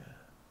 Yeah.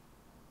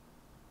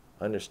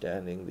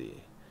 Understanding the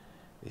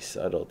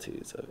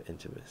subtleties of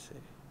intimacy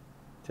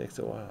takes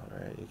a while,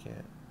 right? You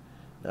can't,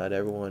 not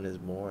everyone is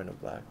born a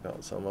black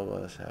belt. Some of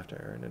us have to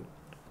earn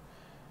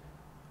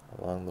it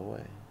along the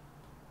way.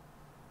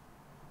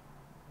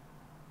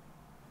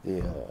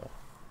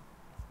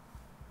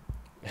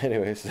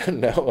 Anyways,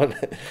 now when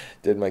I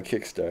did my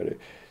Kickstarter,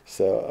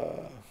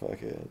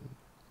 fucking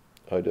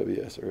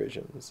OWS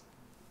Origins.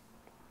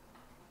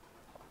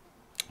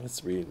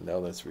 Let's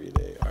read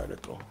a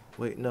article.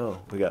 Wait,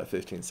 no, we got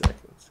 15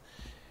 seconds.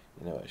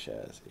 You know what,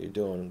 Shaz? You're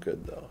doing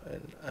good though,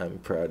 and I'm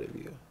proud of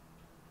you.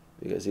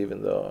 Because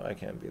even though I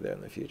can't be there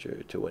in the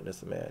future to witness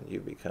the man you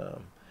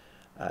become,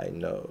 I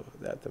know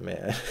that the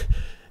man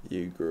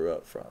you grew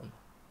up from.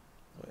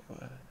 Wait,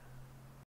 what?